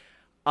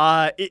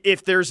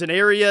 If there's an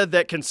area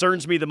that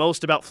concerns me the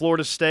most about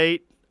Florida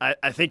State,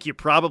 I think you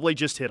probably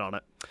just hit on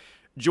it.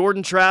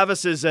 Jordan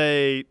Travis is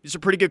a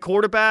pretty good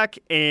quarterback,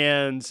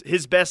 and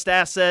his best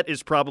asset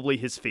is probably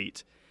his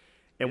feet.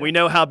 And we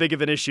know how big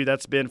of an issue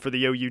that's been for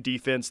the OU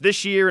defense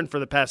this year and for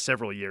the past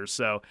several years.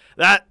 So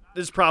that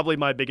is probably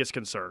my biggest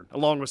concern,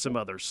 along with some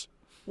others.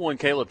 Well, and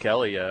Caleb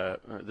Kelly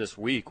this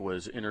week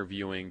was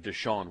interviewing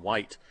Deshaun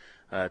White,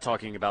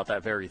 talking about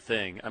that very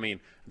thing. I mean,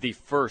 the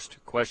first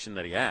question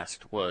that he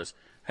asked was,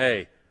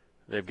 hey,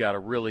 they've got a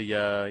really,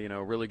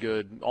 really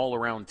good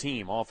all-around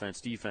team,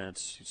 offense,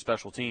 defense,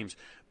 special teams,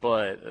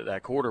 but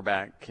that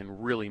quarterback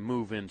can really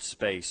move in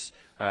space.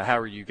 How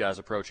are you guys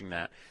approaching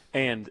that?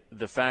 And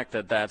the fact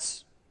that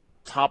that's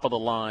top of the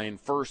line,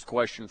 first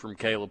question from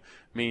Caleb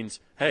means,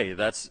 hey,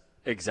 that's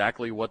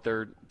exactly what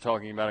they're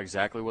talking about,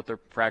 exactly what they're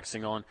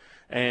practicing on.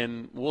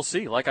 And we'll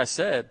see. Like I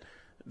said,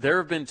 there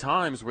have been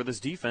times where this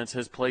defense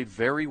has played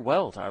very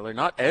well, Tyler.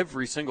 Not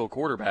every single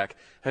quarterback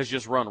has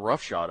just run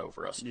roughshod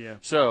over us. Yeah.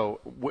 So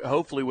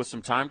hopefully with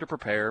some time to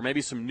prepare,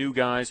 maybe some new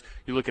guys,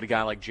 you look at a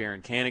guy like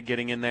Jaren Kanak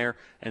getting in there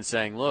and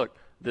saying, look,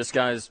 this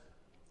guy's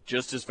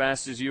just as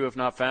fast as you, if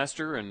not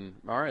faster, and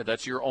all right,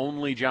 that's your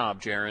only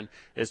job, Jaren,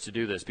 is to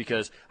do this.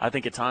 Because I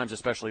think at times,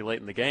 especially late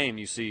in the game,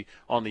 you see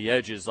on the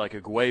edges like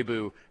a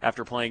Guebu,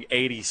 after playing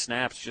 80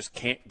 snaps, just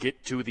can't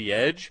get to the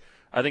edge.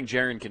 I think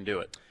Jaren can do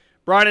it.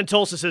 Brian in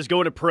Tulsa says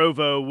going to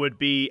Provo would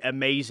be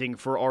amazing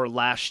for our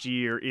last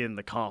year in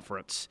the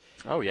conference.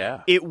 Oh,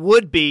 yeah. It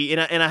would be, and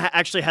I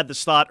actually had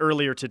this thought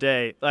earlier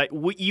today. Like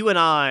you and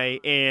I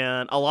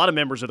and a lot of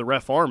members of the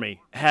Ref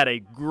Army had a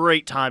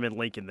great time in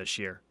Lincoln this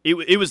year.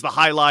 It was the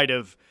highlight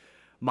of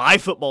my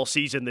football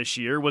season this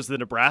year was the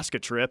Nebraska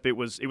trip. It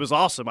was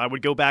awesome. I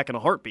would go back in a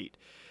heartbeat.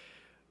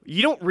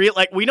 We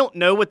don't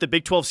know what the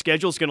Big 12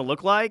 schedule is going to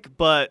look like,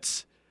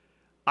 but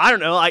I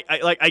don't know.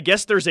 I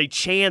guess there's a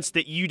chance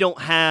that you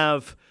don't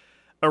have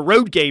a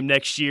road game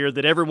next year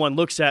that everyone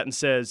looks at and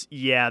says,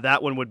 yeah,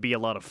 that one would be a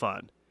lot of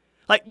fun.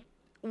 Like,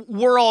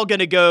 we're all going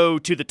to go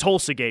to the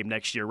Tulsa game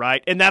next year,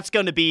 right? And that's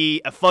going to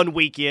be a fun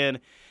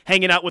weekend,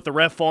 hanging out with the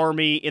Ref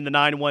Army in the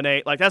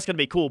 918. Like, that's going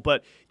to be cool.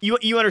 But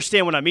you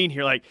understand what I mean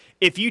here. Like,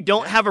 if you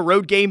don't have a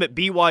road game at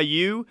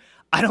BYU,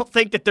 I don't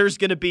think that there's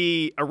going to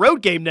be a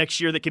road game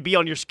next year that could be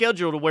on your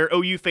schedule to where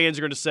OU fans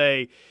are going to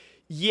say,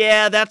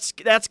 yeah, that's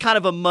kind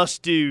of a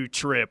must-do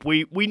trip.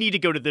 We need to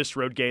go to this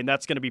road game.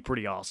 That's going to be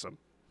pretty awesome.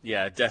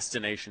 Yeah, a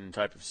destination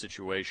type of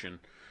situation.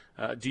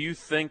 Do you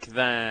think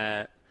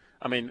that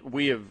I mean,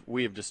 we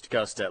have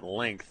discussed at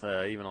length,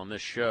 even on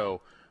this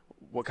show,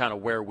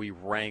 where we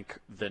rank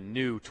the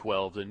new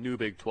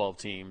Big 12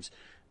 teams,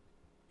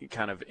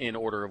 kind of in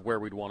order of where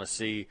we'd want to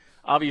see.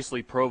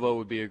 Obviously, Provo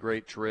would be a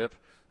great trip.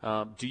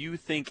 Do you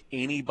think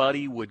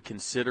anybody would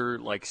consider,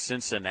 like,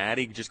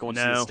 Cincinnati just going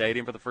to the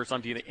stadium for the first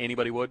time? Do you think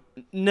anybody would?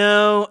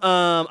 No.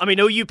 I mean,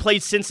 OU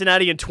played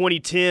Cincinnati in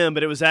 2010,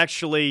 but it was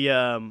actually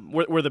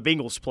where the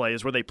Bengals play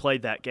is where they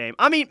played that game.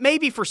 I mean,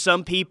 maybe for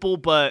some people,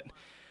 but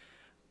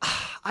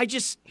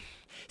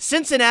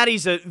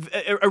Cincinnati's a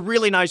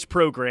really nice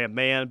program,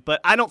 man.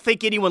 But I don't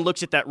think anyone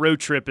looks at that road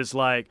trip as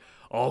like,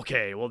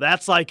 okay, well,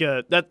 that's like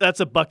that's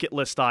a bucket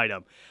list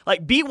item.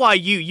 Like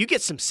BYU, you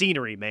get some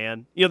scenery,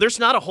 man. You know, there's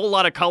not a whole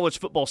lot of college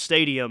football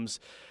stadiums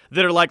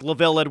that are like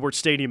Lavelle Edwards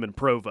Stadium in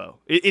Provo.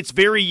 It's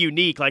very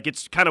unique. Like,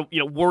 it's kind of,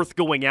 worth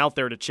going out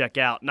there to check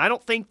out. And I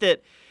don't think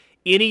that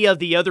any of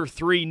the other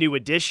three new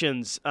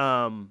additions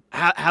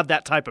have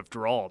that type of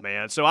draw,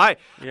 man. So I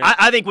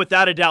think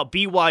without a doubt,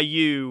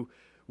 BYU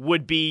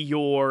would be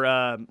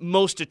your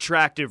most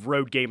attractive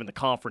road game in the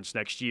conference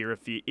next year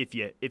if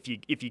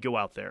you go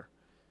out there.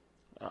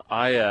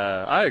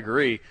 I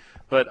agree,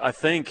 but I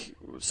think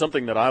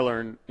something that I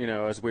learned,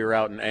 as we were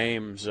out in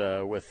Ames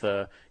with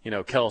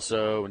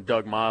Kelso and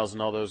Doug Miles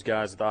and all those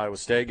guys at the Iowa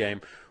State game,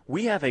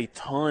 we have a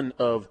ton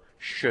of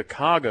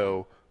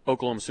Chicago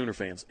Oklahoma Sooner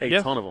fans,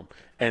 a ton of them,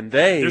 and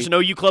there's an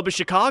OU club of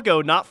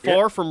Chicago not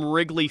far from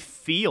Wrigley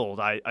Field,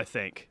 I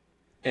think.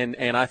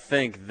 And I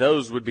think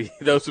those would be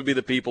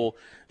the people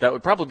that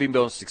would probably be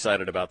most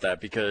excited about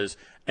that, because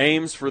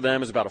Ames for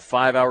them is about a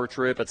 5-hour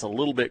trip. It's a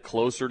little bit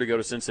closer to go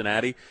to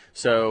Cincinnati.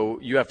 So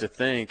you have to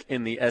think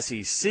in the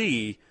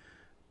SEC,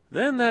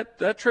 then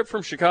that trip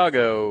from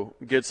Chicago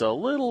gets a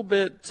little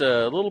bit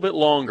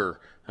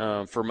longer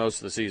for most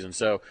of the season.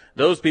 So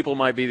those people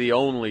might be the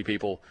only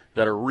people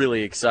that are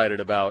really excited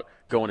about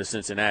going to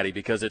Cincinnati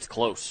because it's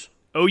close.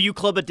 OU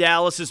Club of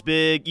Dallas is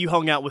big. You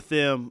hung out with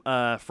them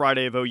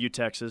Friday of OU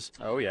Texas.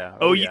 Oh, yeah.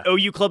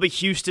 OU Club of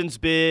Houston's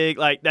big.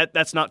 Like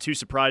that's not too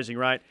surprising,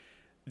 right?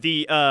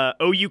 The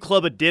OU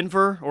Club of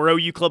Denver or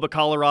OU Club of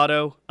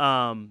Colorado,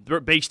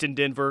 they're based in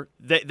Denver.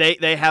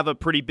 They have a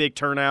pretty big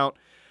turnout.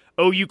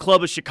 OU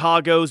Club of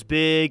Chicago's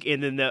big,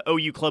 and then the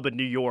OU Club of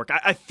New York.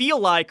 I feel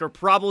like are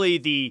probably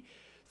the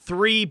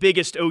three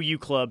biggest OU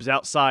clubs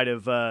outside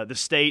of the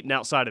state and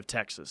outside of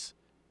Texas.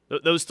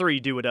 Those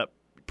three do it up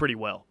pretty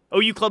well.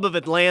 OU Club of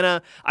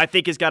Atlanta, I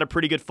think, has got a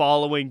pretty good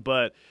following,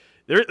 but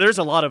there's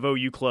a lot of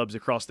OU clubs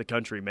across the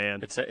country,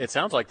 man. It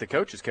sounds like the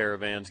coaches'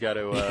 caravan's got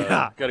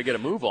to get a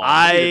move on.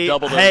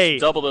 Double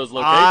those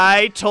locations.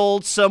 I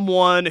told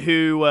someone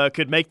who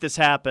could make this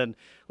happen,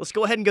 let's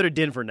go ahead and go to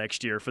Denver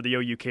next year for the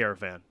OU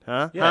caravan.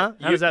 Huh? Yeah.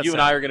 How does that you sound?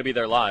 and I are going to be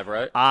there live,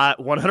 right?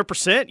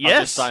 100%, yes.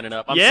 I'm just signing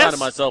up. I'm signing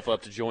myself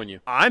up to join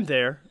you. I'm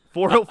there.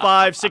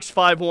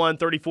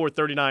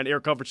 405-651-3439, Air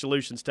Comfort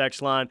Solutions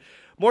text line.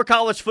 More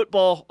college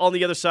football on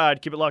the other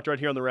side. Keep it locked right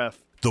here on the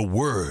Ref. The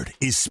word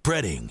is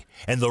spreading,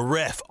 and the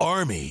Ref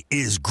Army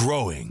is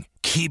growing.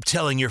 Keep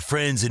telling your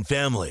friends and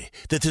family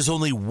that there's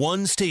only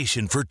one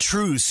station for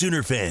true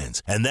Sooner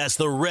fans, and that's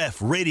the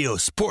Ref Radio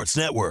Sports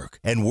Network,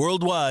 and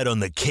worldwide on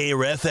the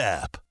KREF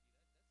app.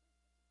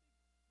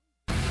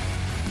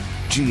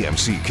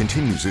 GMC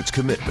continues its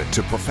commitment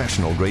to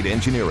professional-grade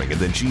engineering in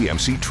the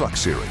GMC Truck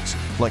Series,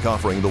 like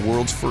offering the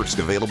world's first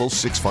available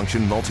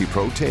 6-function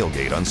multi-pro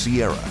tailgate on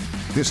Sierra.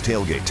 This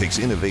tailgate takes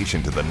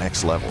innovation to the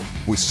next level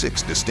with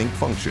 6 distinct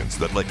functions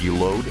that let you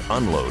load,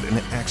 unload, and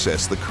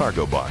access the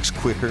cargo box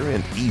quicker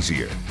and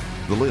easier.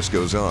 The list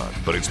goes on,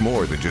 but it's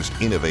more than just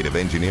innovative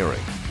engineering.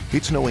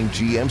 It's knowing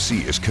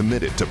GMC is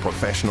committed to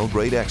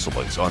professional-grade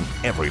excellence on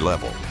every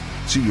level.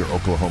 See your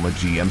Oklahoma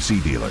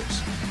GMC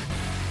dealers.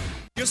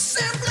 You're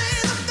simply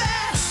the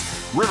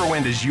best.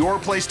 Riverwind is your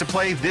place to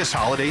play this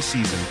holiday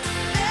season.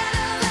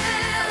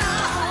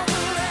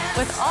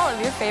 With all of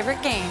your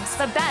favorite games,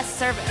 the best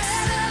service,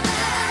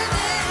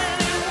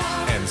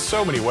 and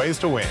so many ways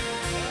to win.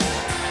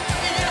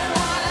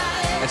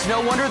 It's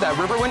no wonder that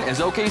Riverwind is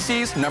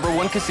OKC's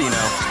 #1 casino.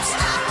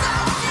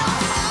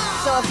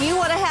 So if you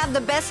want to have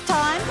the best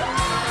time,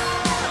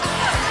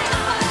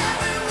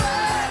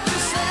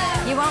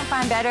 you won't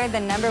find better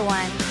than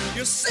 #1.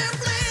 You're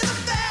simply the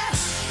best.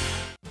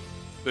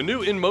 The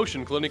new In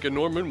Motion clinic in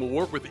Norman will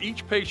work with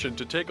each patient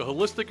to take a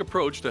holistic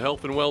approach to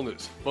health and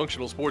wellness.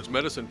 Functional sports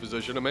medicine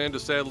physician Amanda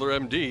Sadler,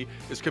 MD,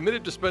 is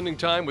committed to spending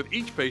time with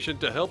each patient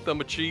to help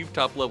them achieve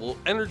top-level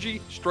energy,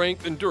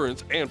 strength,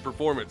 endurance, and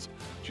performance.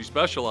 She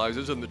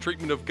specializes in the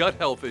treatment of gut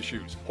health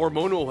issues,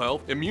 hormonal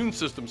health, immune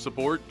system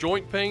support,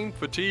 joint pain,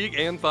 fatigue,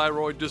 and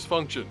thyroid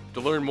dysfunction. To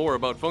learn more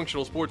about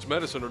functional sports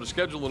medicine or to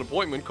schedule an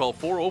appointment, call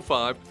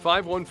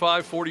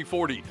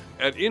 405-515-4040.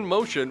 At In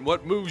Motion,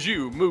 what moves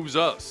you moves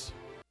us.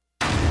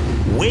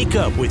 Wake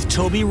up with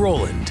Toby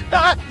Rowland.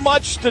 Not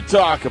much to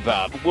talk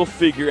about. We'll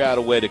figure out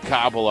a way to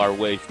cobble our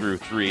way through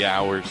 3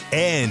 hours.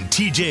 And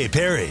TJ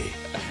Perry.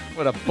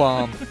 What a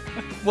bum.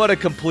 What a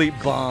complete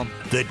bomb.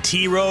 The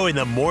T-Row in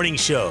the Morning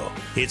Show.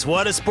 It's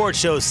what a sports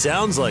show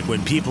sounds like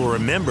when people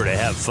remember to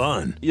have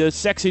fun. The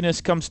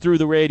sexiness comes through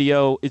the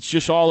radio. It's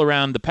just all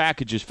around. The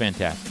package is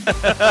fantastic.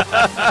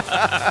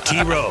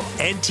 T-Row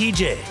and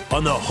TJ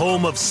on the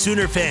home of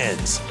Sooner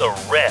fans, the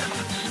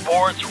Ref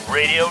Sports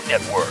Radio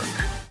Network.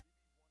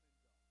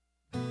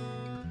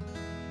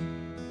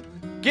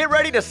 Get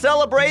ready to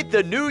celebrate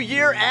the new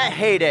year at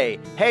Heyday.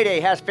 Heyday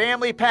has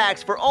family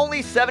packs for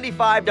only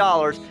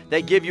 $75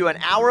 that give you an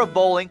hour of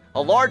bowling,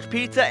 a large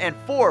pizza, and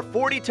 4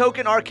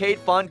 40-token arcade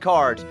fun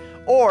cards.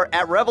 Or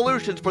at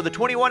Revolutions for the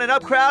 21 and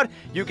up crowd,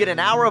 you get an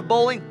hour of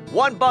bowling,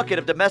 1 bucket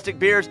of domestic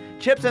beers,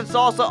 chips and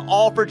salsa,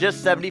 all for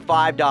just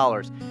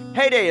 $75.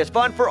 Heyday is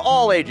fun for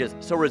all ages,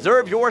 so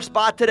reserve your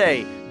spot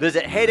today.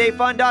 Visit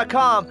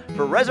heydayfun.com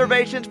for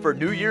reservations for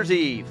New Year's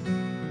Eve.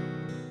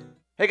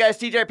 Hey guys,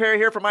 TJ Perry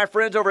here from my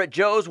friends over at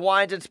Joe's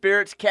Wines and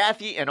Spirits.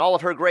 Kathy and all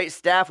of her great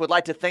staff would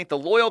like to thank the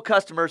loyal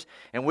customers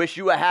and wish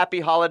you a happy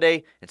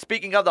holiday. And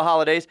speaking of the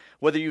holidays,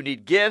 whether you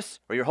need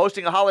gifts or you're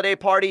hosting a holiday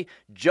party,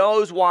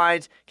 Joe's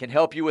Wines can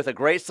help you with a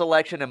great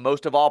selection and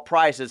most of all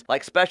prices,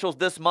 like specials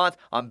this month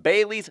on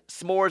Bailey's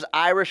S'mores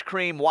Irish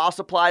Cream while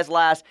supplies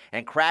last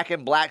and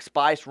Kraken Black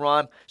Spice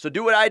Rum. So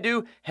do what I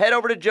do, head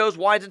over to Joe's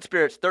Wines and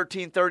Spirits,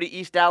 1330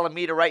 East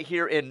Alameda right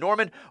here in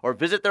Norman, or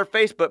visit their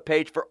Facebook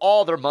page for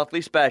all their monthly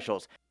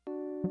specials.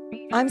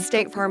 I'm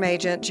State Farm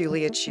Agent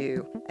Julia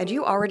Chu, and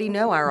you already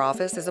know our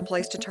office is a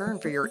place to turn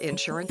for your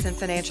insurance and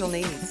financial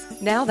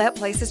needs. Now that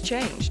place has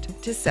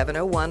changed to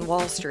 701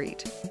 Wall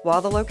Street.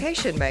 While the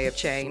location may have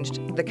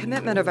changed, the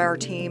commitment of our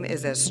team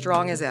is as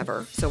strong as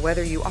ever. So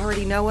whether you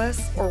already know us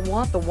or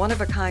want the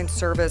one-of-a-kind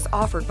service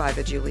offered by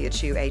the Julia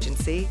Chu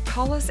Agency,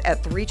 call us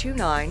at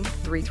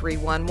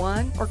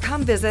 329-3311 or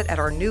come visit at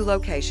our new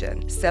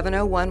location,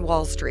 701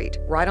 Wall Street,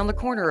 right on the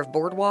corner of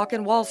Boardwalk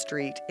and Wall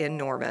Street in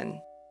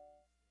Norman.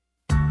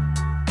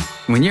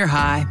 When you're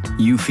high,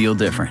 you feel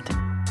different.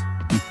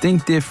 You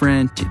think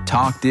different, you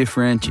talk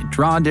different, you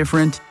draw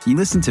different, you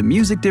listen to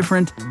music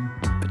different,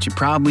 but you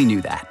probably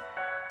knew that.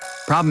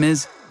 Problem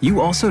is,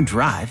 you also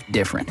drive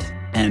different,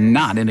 and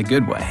not in a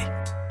good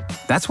way.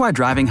 That's why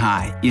driving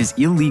high is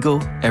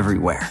illegal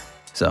everywhere.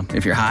 So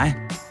if you're high,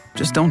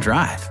 just don't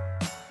drive.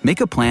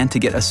 Make a plan to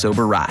get a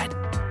sober ride.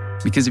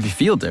 Because if you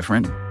feel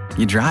different,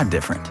 you drive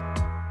different.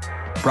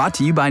 Brought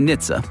to you by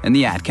NHTSA and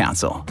the Ad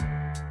Council.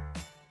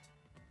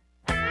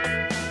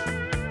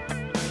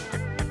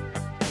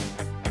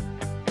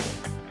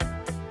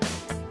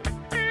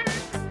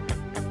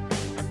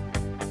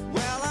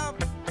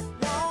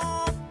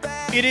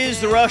 It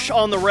is the Rush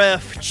on the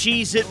Ref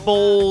Cheez-It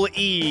Bowl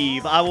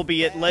Eve. I will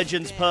be at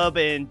Legends Pub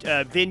and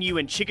Venue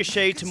in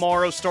Chickasha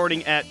tomorrow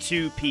starting at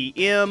 2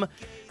 p.m.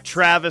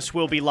 Travis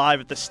will be live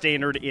at the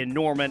Standard in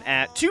Norman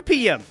at 2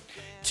 p.m.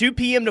 2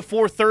 p.m. to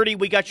 4:30,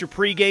 we got your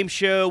pregame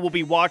show. We'll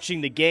be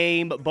watching the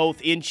game both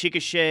in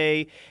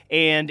Chickasha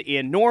and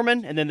in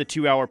Norman, and then the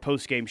 2-hour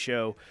postgame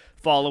show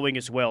following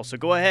as well. So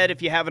go ahead,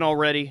 if you haven't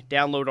already,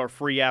 download our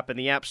free app in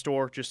the App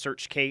Store. Just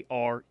search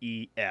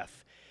KREF.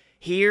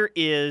 Here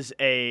is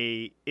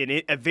a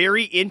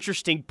very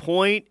interesting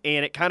point,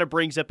 and it kind of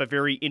brings up a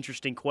very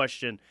interesting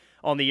question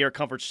on the Air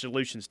Comfort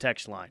Solutions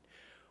text line.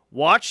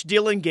 Watch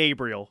Dillon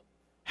Gabriel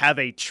have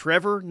a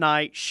Trevor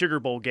Knight Sugar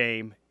Bowl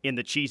game in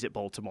the Cheez-It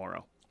Bowl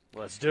tomorrow.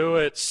 Let's do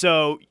it.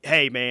 So,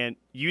 hey, man,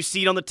 you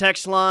see it on the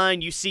text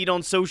line, you see it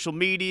on social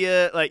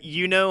media, like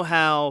you know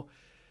how,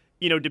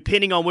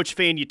 depending on which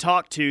fan you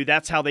talk to,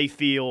 that's how they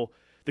feel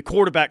the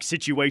quarterback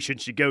situation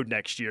should go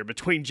next year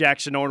between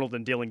Jackson Arnold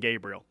and Dillon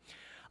Gabriel.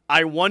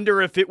 I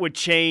wonder if it would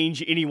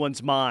change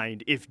anyone's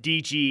mind if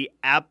DG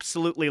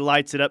absolutely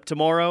lights it up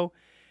tomorrow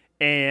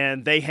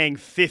and they hang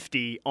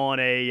 50 on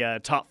a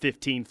top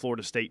 15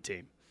 Florida State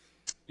team.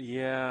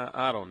 Yeah,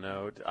 I don't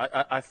know.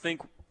 I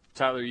think,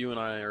 Tyler, you and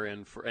I are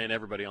in for, and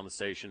everybody on the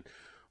station,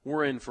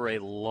 we're in for a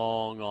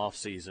long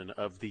offseason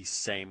of the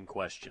same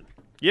question.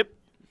 Yep.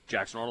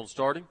 Jackson Arnold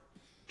starting.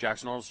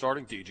 Jackson Arnold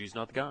starting. DG's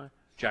not the guy.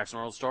 Jackson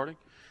Arnold starting.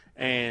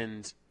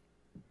 And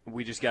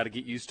we just got to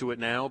get used to it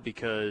now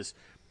because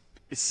 –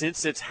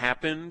 since it's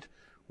happened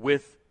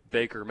with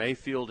Baker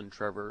Mayfield and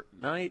Trevor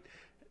Knight,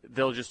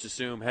 they'll just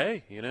assume,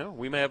 hey,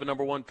 we may have a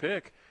number one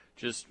pick.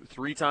 Just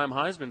 3-time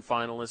Heisman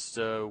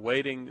finalist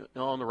waiting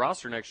on the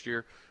roster next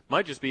year.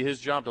 Might just be his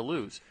job to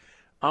lose.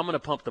 I'm going to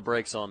pump the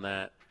brakes on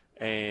that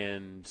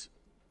and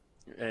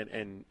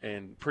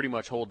pretty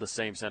much hold the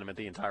same sentiment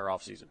the entire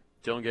offseason.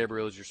 Dillon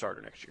Gabriel is your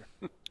starter next year.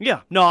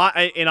 Yeah. No,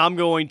 I'm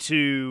going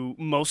to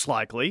most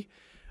likely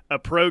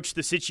approach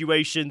the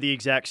situation the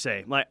exact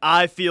same. Like,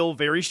 I feel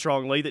very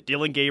strongly that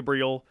Dillon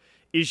Gabriel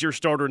is your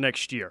starter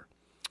next year.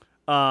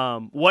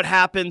 What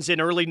happens in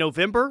early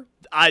November,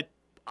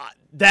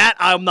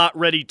 I'm not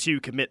ready to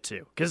commit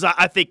to because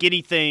I think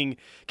anything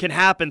can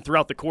happen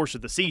throughout the course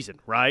of the season,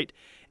 right?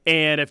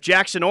 And if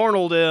Jackson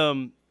Arnold,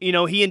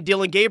 he and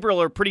Dillon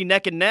Gabriel are pretty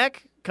neck and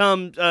neck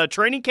come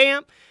training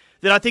camp,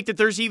 then I think that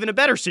there's even a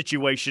better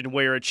situation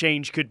where a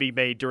change could be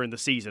made during the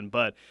season.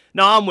 But,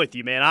 no, I'm with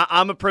you, man.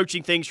 I'm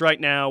approaching things right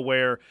now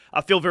where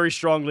I feel very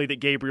strongly that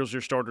Gabriel's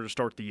your starter to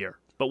start the year.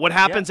 But what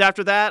happens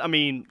after that, I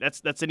mean,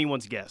 that's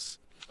anyone's guess.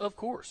 Of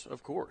course.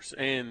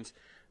 And,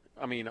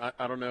 I mean,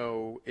 I don't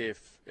know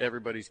if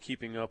everybody's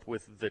keeping up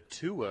with the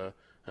Tua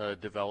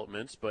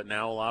developments, but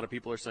now a lot of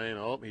people are saying,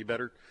 oh, he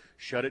better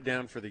shut it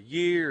down for the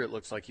year. It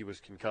looks like he was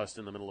concussed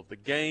in the middle of the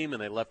game,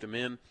 and they left him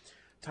in.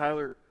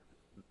 Tyler,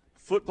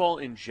 football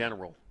in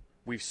general,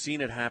 we've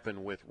seen it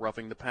happen with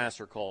roughing the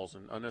passer calls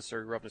and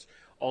unnecessary roughness,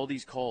 all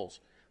these calls.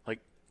 Like,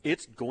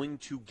 it's going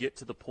to get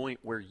to the point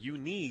where you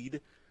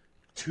need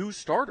 2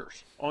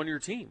 starters on your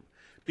team,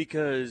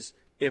 because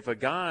if a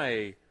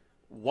guy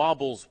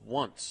wobbles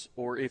once,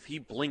 or if he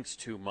blinks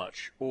too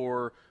much,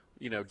 or,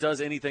 does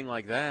anything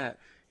like that,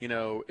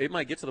 it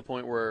might get to the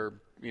point where,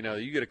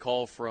 you get a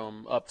call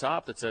from up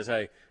top that says,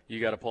 hey, you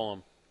got to pull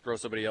him, throw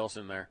somebody else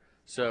in there.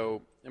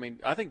 So, I mean,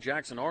 I think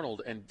Jackson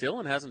Arnold, and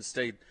Dylan hasn't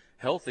stayed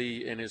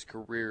healthy in his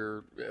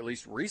career, at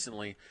least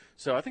recently.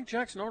 So I think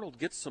Jackson Arnold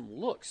gets some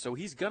looks. So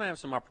he's going to have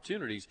some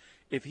opportunities.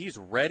 If he's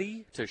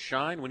ready to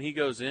shine when he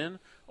goes in,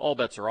 all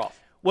bets are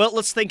off. Well,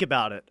 let's think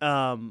about it.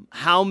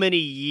 How many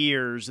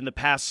years in the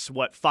past,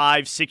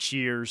 5-6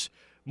 years,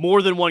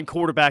 more than one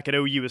quarterback at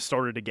OU has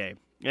started a game?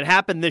 It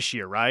happened this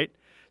year, right?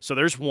 So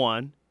there's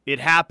 1. It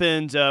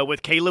happened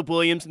with Caleb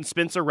Williams and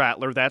Spencer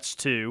Rattler. That's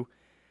 2.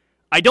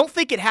 I don't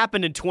think it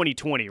happened in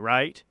 2020,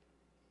 right?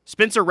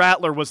 Spencer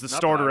Rattler was the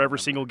starter every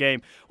single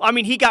game. Well, I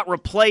mean, he got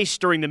replaced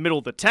during the middle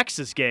of the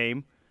Texas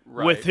game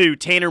with who?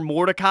 Tanner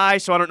Mordecai,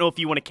 so I don't know if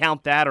you want to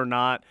count that or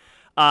not.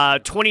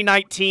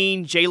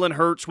 2019, Jalen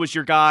Hurts was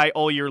your guy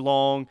all year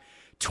long.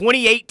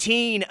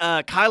 2018,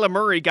 Kyler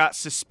Murray got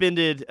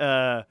suspended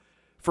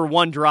for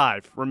 1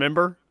 drive,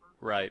 remember?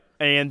 Right.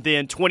 And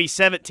then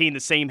 2017, the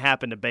same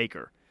happened to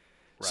Baker.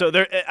 Right. So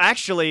they're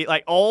actually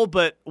all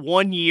but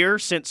 1 year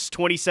since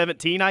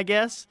 2017, I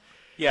guess.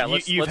 Yeah,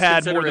 you've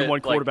had more than one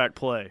quarterback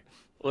play.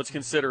 Let's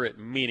consider it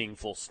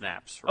meaningful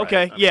snaps. Right?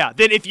 Okay,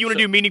 Then if you want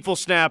to do meaningful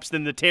snaps,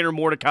 then the Tanner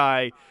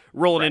Mordecai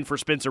rolling in for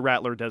Spencer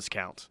Rattler does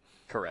count.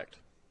 Correct.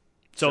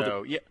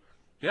 So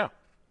yeah.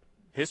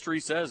 History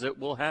says it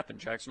will happen.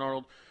 Jackson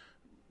Arnold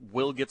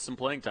will get some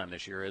playing time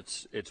this year.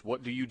 It's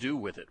what do you do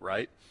with it,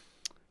 right?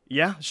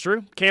 Yeah, it's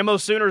true. Camo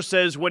Sooner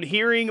says, when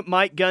hearing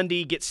Mike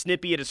Gundy get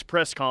snippy at his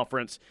press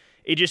conference,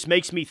 it just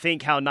makes me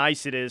think how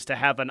nice it is to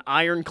have an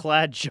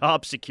ironclad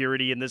job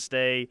security in this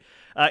day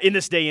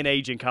and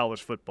age in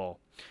college football.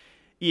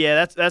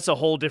 Yeah, that's a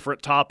whole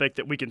different topic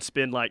that we can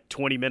spend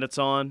 20 minutes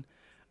on.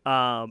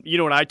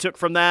 What I took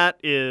from that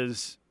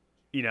is,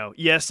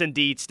 yes,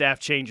 indeed, staff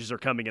changes are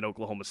coming in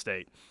Oklahoma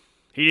State.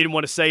 He didn't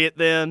want to say it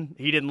then.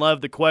 He didn't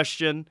love the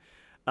question.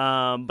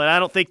 But I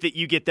don't think that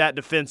you get that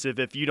defensive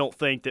if you don't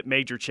think that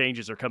major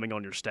changes are coming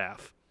on your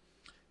staff.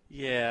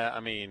 Yeah,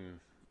 I mean,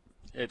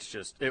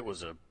 it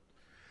was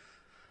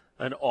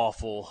an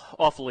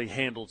awfully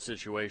handled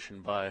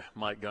situation by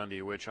Mike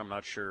Gundy, which I'm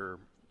not sure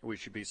we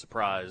should be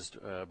surprised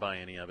by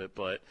any of it.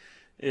 But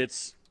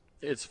it's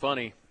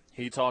funny.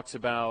 He talks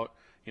about,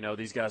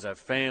 these guys have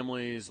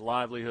families,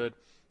 livelihood.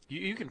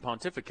 You can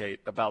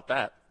pontificate about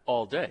that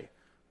all day.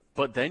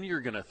 But then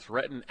you're going to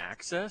threaten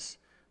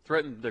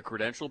the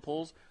credential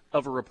pulls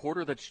of a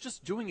reporter that's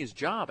just doing his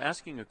job,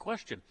 asking a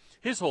question.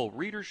 His whole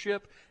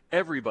readership,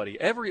 everybody,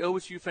 every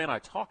OSU fan I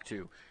talk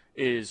to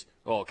is,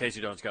 Casey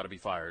Doan's got to be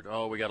fired.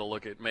 We got to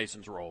look at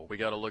Mason's role. We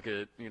got to look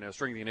at,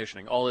 strength and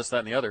conditioning, all this, that,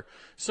 and the other.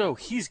 So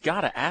he's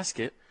got to ask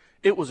it.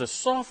 It was a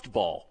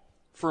softball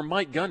for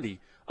Mike Gundy,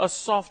 a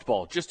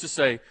softball, just to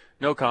say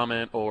no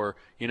comment or,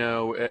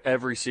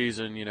 every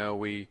season,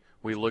 we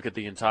look at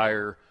the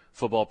entire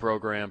football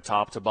program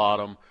top to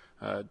bottom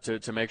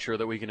to make sure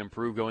that we can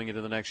improve going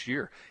into the next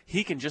year.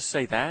 He can just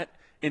say that.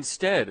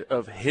 Instead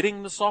of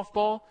hitting the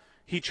softball,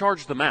 he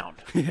charged the mound.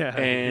 Yeah,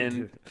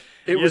 and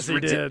it's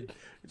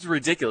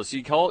ridiculous.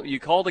 You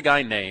call the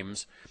guy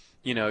names,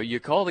 you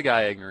call the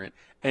guy ignorant,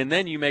 and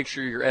then you make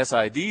sure your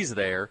SID's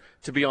there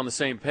to be on the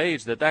same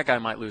page that guy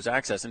might lose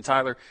access. And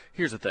Tyler,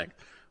 here's the thing.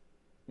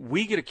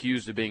 We get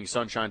accused of being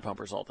sunshine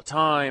pumpers all the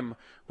time.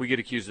 We get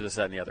accused of this,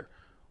 that, and the other.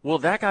 Well,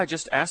 that guy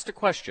just asked a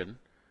question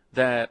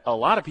that a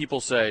lot of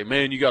people say,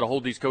 man, you got to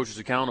hold these coaches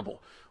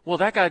accountable. Well,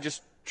 that guy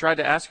just tried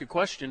to ask a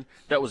question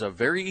that was a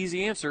very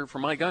easy answer for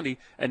Mike Gundy,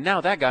 and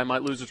now that guy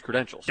might lose his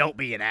credentials. Don't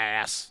be an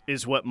ass,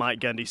 is what Mike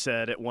Gundy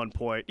said at one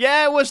point.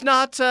 Yeah, it was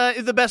not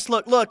the best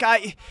look. Look,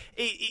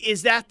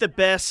 is that the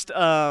best?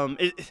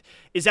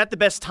 Is that the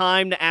best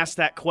time to ask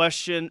that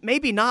question?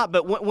 Maybe not,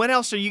 but when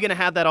else are you going to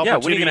have that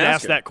opportunity to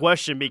ask that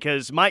question?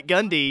 Because Mike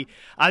Gundy,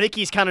 I think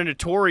he's kind of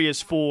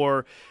notorious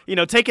for,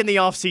 taking the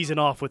offseason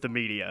off with the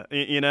media,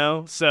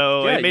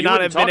 So he may not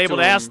have been able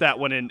to ask that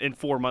one in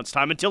 4 months'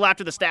 time until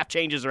after the staff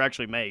changes are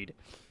actually made.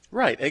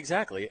 Right,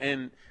 exactly.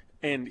 And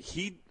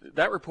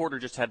that reporter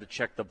just had to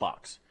check the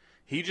box.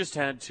 He just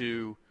had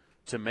to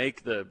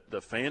make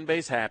the fan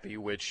base happy,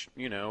 which,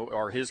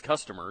 are his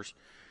customers.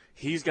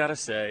 He's got to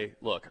say,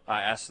 look,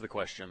 I asked the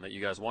question that you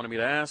guys wanted me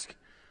to ask.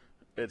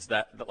 It's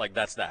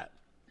that's that.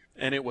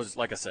 And it was,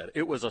 like I said,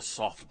 it was a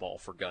softball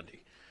for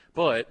Gundy.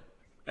 But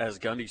as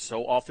Gundy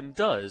so often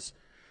does,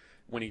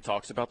 when he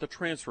talks about the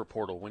transfer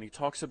portal, when he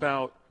talks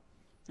about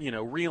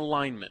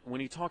realignment,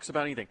 when he talks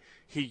about anything,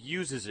 he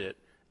uses it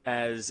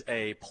as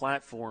a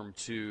platform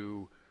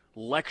to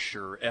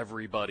lecture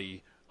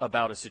everybody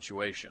about a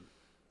situation.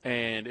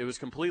 And it was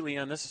completely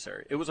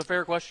unnecessary. It was a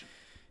fair question.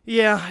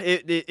 Yeah,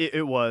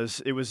 it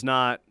was. It was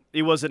not.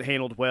 It wasn't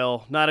handled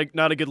well. Not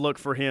a good look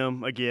for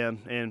him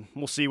again, and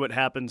we'll see what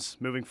happens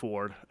moving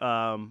forward.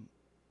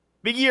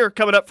 Big year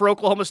coming up for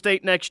Oklahoma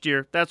State next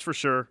year, that's for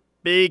sure.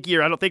 Big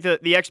year. I don't think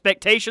the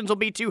expectations will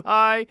be too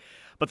high,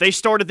 but they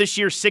started this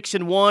year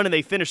 6-1 and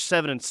they finished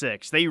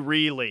 7-6. They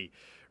really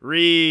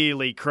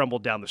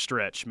crumbled down the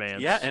stretch,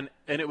 man. Yeah, and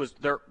it was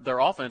their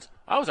offense.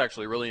 I was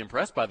actually really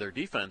impressed by their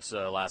defense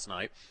last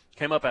night.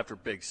 Came up after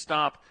big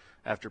stop,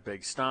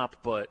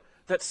 but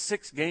that's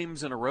 6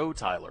 games in a row,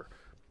 Tyler,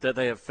 that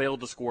they have failed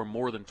to score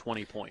more than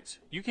 20 points.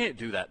 You can't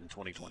do that in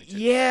 2022.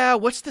 Yeah,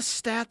 what's the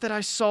stat that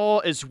I saw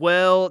as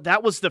well?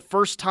 That was the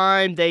first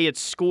time they had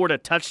scored a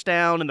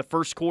touchdown in the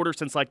first quarter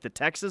since, like, the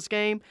Texas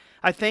game,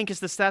 I think is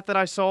the stat that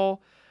I saw.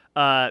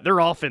 Their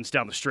offense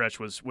down the stretch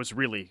was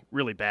really,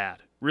 really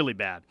bad. Really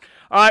bad.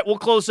 All right, we'll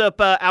close up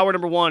hour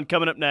number 1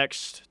 coming up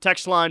next.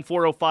 Text line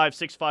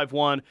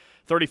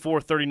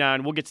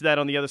 405-651-3439. We'll get to that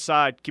on the other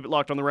side. Keep it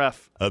locked on the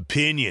Ref.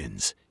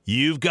 Opinions.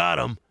 You've got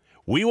them.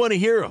 We want to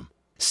hear them.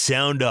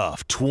 Sound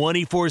off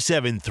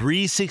 24/7,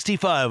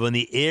 365 on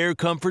the Air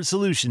Comfort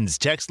Solutions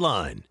text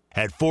line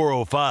at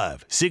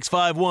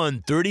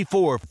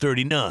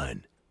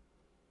 405-651-3439.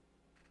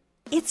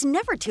 It's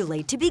never too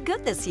late to be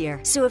good this year.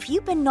 So if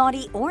you've been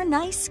naughty or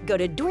nice, go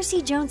to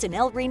Dorsey Jones in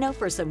El Reno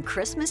for some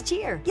Christmas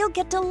cheer. You'll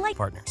get to like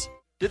partners.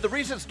 Did the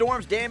recent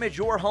storms damage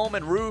your home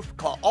and roof?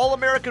 Call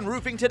All-American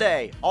Roofing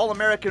today.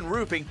 All-American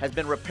Roofing has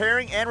been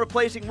repairing and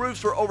replacing roofs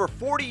for over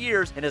 40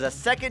 years and is a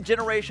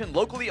second-generation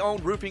locally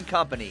owned roofing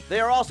company. They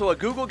are also a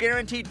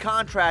Google-guaranteed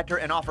contractor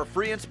and offer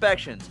free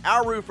inspections.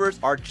 Our roofers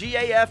are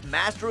GAF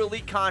Master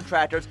Elite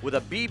contractors with a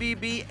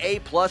BBB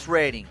A+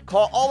 rating.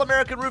 Call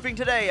All-American Roofing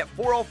today at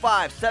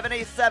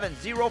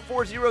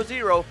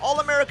 405-787-0400.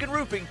 All-American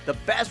Roofing, the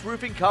best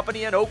roofing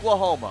company in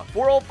Oklahoma.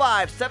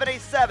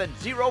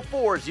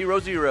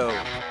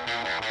 405-787-0400.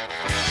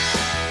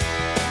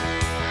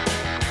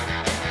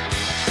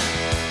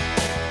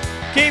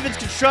 Cavens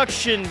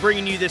Construction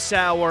bringing you this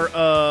hour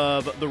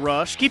of The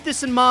Rush. Keep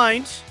this in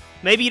mind.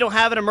 Maybe you don't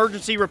have an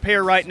emergency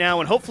repair right now,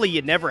 and hopefully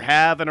you never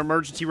have an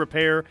emergency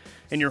repair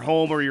in your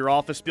home or your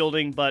office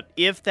building. But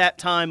if that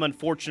time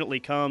unfortunately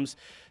comes,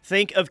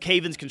 think of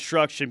Cavens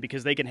Construction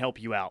because they can help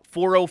you out.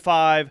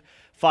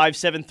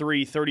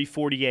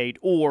 405-573-3048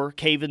 or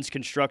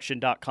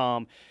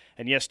cavensconstruction.com.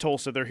 And yes,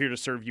 Tulsa, they're here to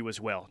serve you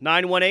as well.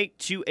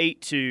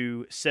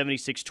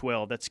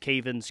 918-282-7612. That's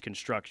Cavens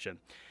Construction.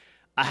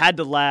 I had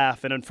to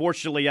laugh, and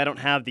unfortunately I don't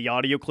have the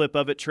audio clip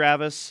of it,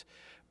 Travis,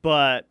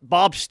 but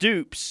Bob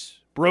Stoops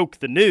broke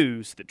the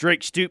news that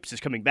Drake Stoops is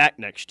coming back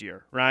next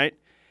year, right?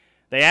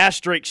 They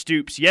asked Drake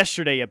Stoops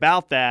yesterday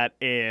about that,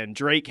 and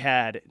Drake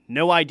had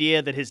no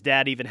idea that his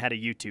dad even had a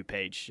YouTube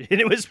page.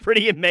 And it was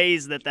pretty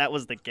amazed that that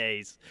was the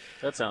case.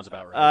 That sounds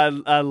about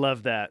right. I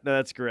love that.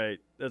 That's great.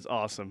 That's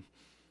awesome.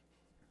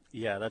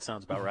 Yeah, that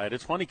sounds about right.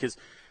 It's funny because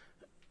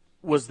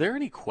was there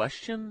any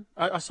question?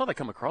 I saw that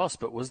come across,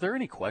 but was there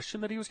any question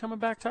that he was coming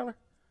back, Tyler?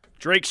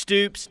 Drake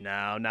Stoops?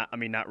 No,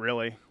 not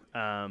really.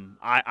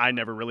 I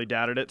never really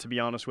doubted it, to be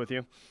honest with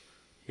you.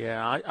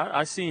 Yeah,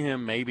 I see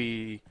him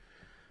maybe,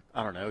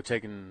 I don't know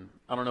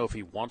if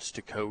he wants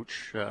to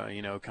coach,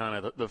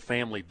 kind of the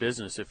family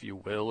business, if you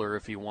will, or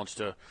if he wants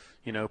to,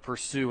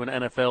 pursue an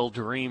NFL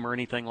dream or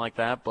anything like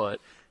that,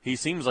 but he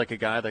seems like a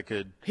guy that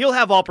could. He'll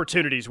have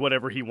opportunities,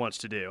 whatever he wants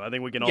to do. I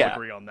think we can all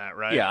agree on that,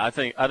 right? Yeah, I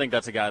think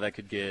that's a guy that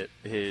could get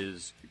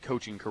his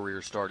coaching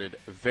career started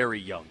very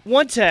young.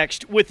 One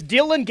text, with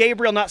Dillon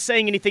Gabriel not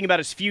saying anything about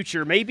his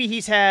future, maybe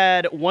he's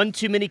had one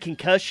too many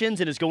concussions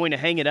and is going to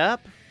hang it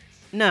up?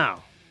 No.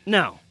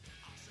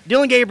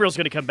 Dillon Gabriel's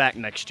going to come back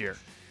next year.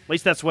 At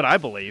least that's what I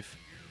believe.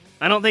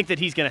 I don't think that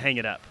he's going to hang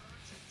it up.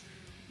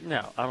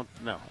 No, I don't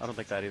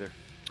think that either.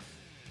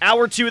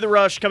 Hour 2 of The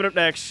Rush coming up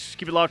next.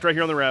 Keep it locked right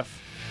here on The Ref.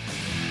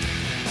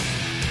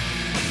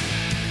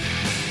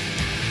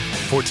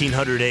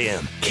 1400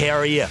 AM,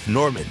 KREF,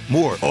 Norman,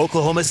 Moore,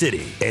 Oklahoma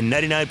City, and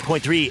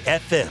 99.3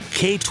 FM,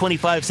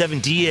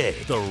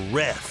 K257DA, The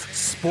Ref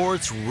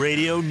Sports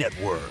Radio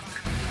Network.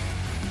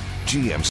 GMC